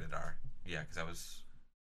Black is rated R. Yeah, because that was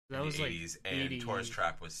that in was the like 80s, and 80s. Tourist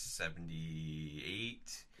Trap was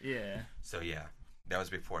 78. Yeah, So yeah, that was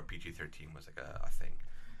before PG-13 was like a thing.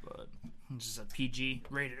 but it's just a PG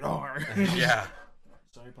rated R. Yeah.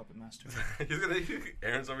 Sorry, Puppet Master.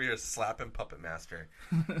 Aaron's over here slapping Puppet Master.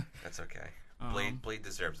 That's okay. Blade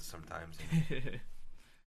deserves it sometimes.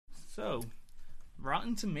 So,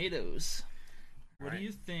 Rotten Tomatoes. What Right. do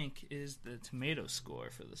you think is the tomato score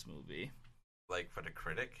for this movie? Like for the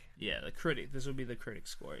critic. Yeah, the critic. This would be the critic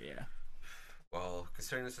score. Yeah. Well,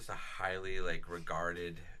 considering this is a highly like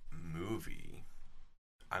regarded movie,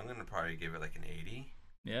 I'm gonna probably give it like an 80.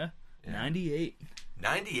 Yeah. Yeah. 98.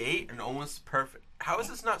 98 and almost perfect. How is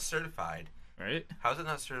this not certified? Right. How is it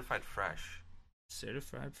not certified fresh?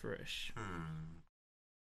 Certified fresh.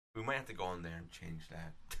 We might have to go on there and change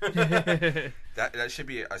that. Yeah. that should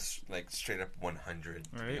be a like straight up 100 to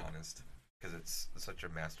be Right. honest, because it's such a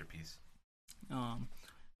masterpiece.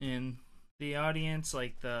 And the audience,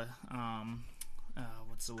 like the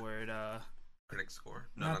what's the word? Critic score.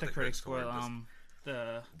 No, Not the critic score. just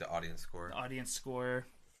The the audience score. the audience score,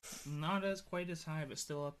 not as quite as high, but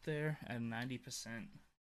still up there at 90%.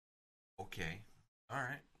 Okay. All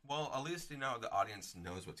right. Well, at least the audience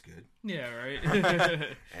knows what's good, Yeah. Right.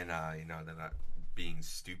 and they're not being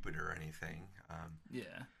stupid or anything.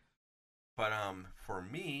 Yeah. But for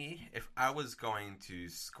me, if I was going to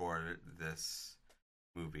score this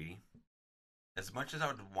movie, as much as I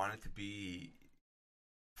would want it to be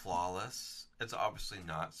flawless, it's obviously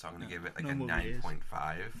not. So I'm going to give it like a 9.5.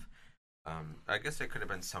 I guess there could have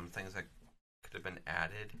been some things that could have been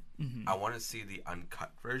added. Mm-hmm. I want to see the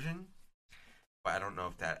uncut version, but I don't know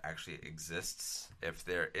if that actually exists. If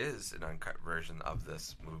there is an uncut version of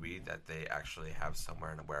this movie that they actually have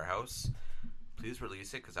somewhere in a warehouse, please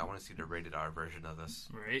release it, because I want to see the rated R version of this.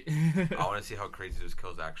 Right. I want to see how crazy those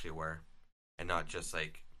kills actually were, and not just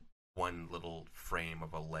like one little frame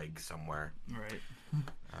of a leg somewhere. Right.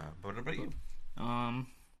 But what about you?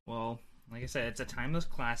 Well, like I said, it's a timeless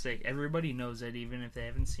classic. Everybody knows it, even if they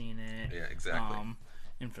haven't seen it. Yeah, exactly.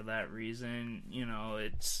 And for that reason, you know,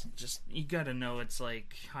 it's just, you gotta know it's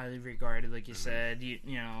like highly regarded, like you said. You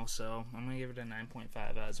know, so I'm gonna give it a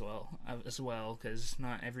 9.5 as well, because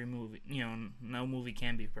not every movie, you know, no movie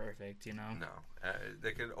can be perfect, you know. No,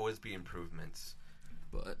 there could always be improvements.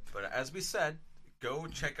 But as we said, go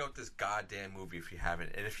check out this goddamn movie if you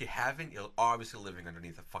haven't. And if you haven't, you're obviously living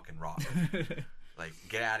underneath a fucking rock. Like,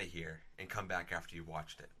 get out of here and come back after you've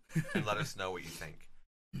watched it and let us know what you think.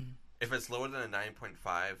 If it's lower than a 9.5,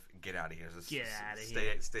 get out of here. Get out of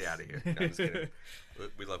here. Stay out of here. No, I'm just kidding.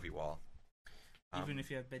 We love you all. Even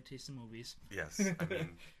if you have bad taste in movies. Yes. I mean,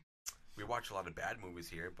 we watch a lot of bad movies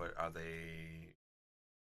here, but are they,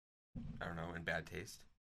 I don't know, in bad taste?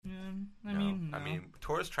 Yeah, I No. mean, no. I mean,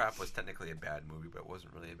 Tourist Trap was technically a bad movie, but it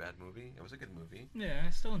wasn't really a bad movie. It was a good movie. Yeah, I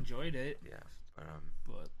still enjoyed it. Yeah.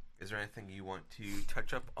 But is there anything you want to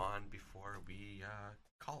touch up on before we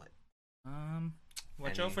call it?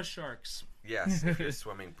 watch out for sharks. Yes, if you're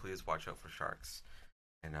swimming, please watch out for sharks.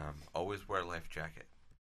 And always wear a life jacket.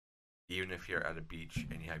 Even if you're at a beach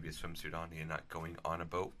and you have your swimsuit on and you're not going on a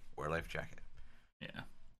boat, wear a life jacket. Yeah.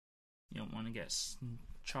 You don't want to get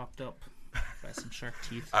chopped up by some shark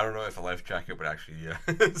teeth. I don't know if a life jacket would actually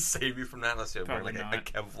save you from that, unless you're wearing like a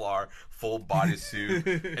Kevlar full bodysuit,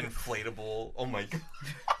 inflatable. Oh my god.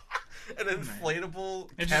 An inflatable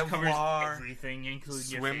it just covers Kevlar everything,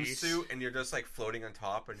 including your face. swimsuit, and you're just like floating on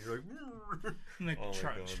top, and you're like, and the oh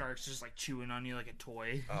my God. sharks just like chewing on you like a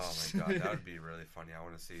toy. Oh my god, that would be really funny. I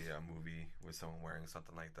want to see a movie with someone wearing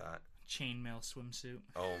something like that. Chainmail swimsuit.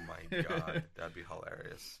 Oh my god, that'd be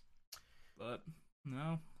hilarious. But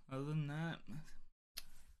no, other than that.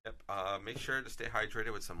 Yep. Make sure to stay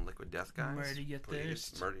hydrated with some Liquid Death, guys. Murder your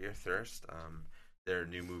thirst. Murder your thirst. Their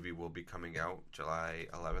new movie will be coming out July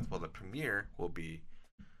 11th. Well, the premiere will be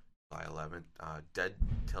July 11th. Dead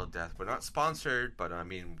Till Death. We're not sponsored, but I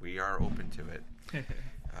mean, we are open to it.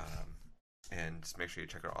 And just make sure you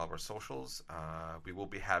check out all of our socials. We will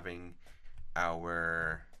be having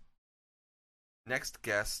our next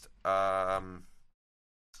guest.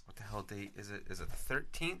 What the hell date is it? Is it the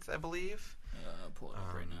 13th, I believe? I'll pull it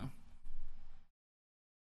up right now.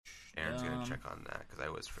 Aaron's going to check on that because I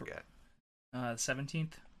always forget.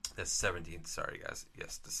 17th? The 17th, sorry guys.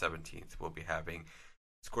 Yes, the 17th. We'll be having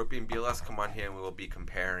Scorpion BLS come on here, and we will be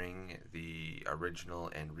comparing the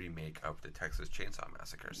original and remake of the Texas Chainsaw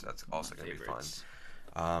Massacre. So that's also going to be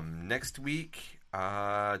fun. Next week,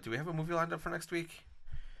 do we have a movie lined up for next week?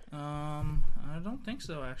 I don't think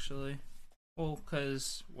so, actually. Well,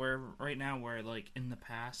 because we're like in the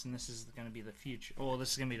past, and this is going to be the future. Well,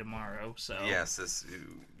 this is going to be tomorrow, so yes,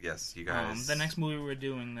 you guys. The next movie we're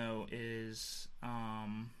doing though is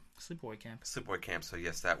Sleepaway Camp. Sleepaway Camp. So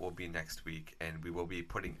yes, that will be next week, and we will be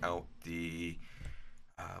putting out the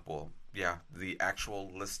the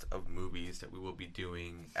actual list of movies that we will be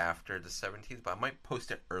doing after the 17th. But I might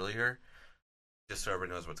post it earlier, just so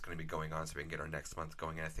everyone knows what's going to be going on, so we can get our next month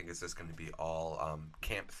going. And I think it's just going to be all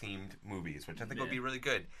camp-themed movies, which I think will be really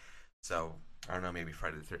good. So, I don't know, maybe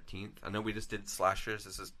Friday the 13th. I know we just did slashers.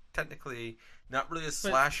 This is technically not really a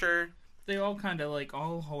slasher. They all kind of, like,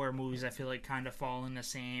 all horror movies, I feel like, kind of fall in the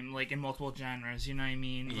same, like, in multiple genres, you know what I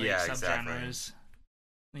mean? Like, subgenres.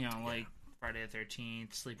 Exactly. You know, like, Friday the 13th,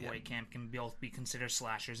 Sleepaway Camp can both be considered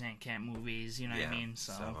slashers and camp movies, you know what I mean?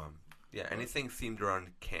 So anything themed around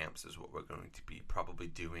camps is what we're going to be probably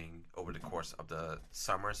doing over the course of the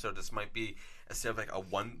summer. So this might be, instead of like a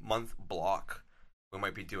 1 month block, we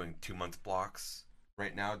might be doing 2 month blocks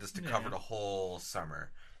right now just to cover the whole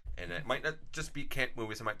summer. And it might not just be camp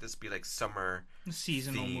movies, it might just be like summer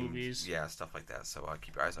seasonal movies. Yeah, stuff like that. So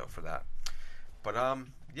keep your eyes out for that. But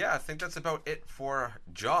I think that's about it for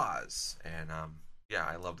Jaws. And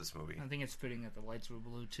I love this movie. I think it's fitting that the lights were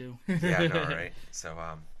blue too. Yeah, I know, right? So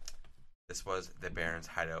this was the Barron's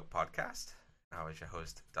Hideout Podcast. I was your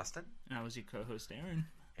host, Dustin. And I was your co-host, Aaron.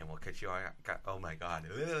 And we'll catch you oh my god.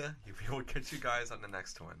 We'll catch you guys on the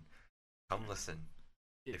next one. Come listen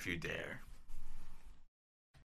if you dare.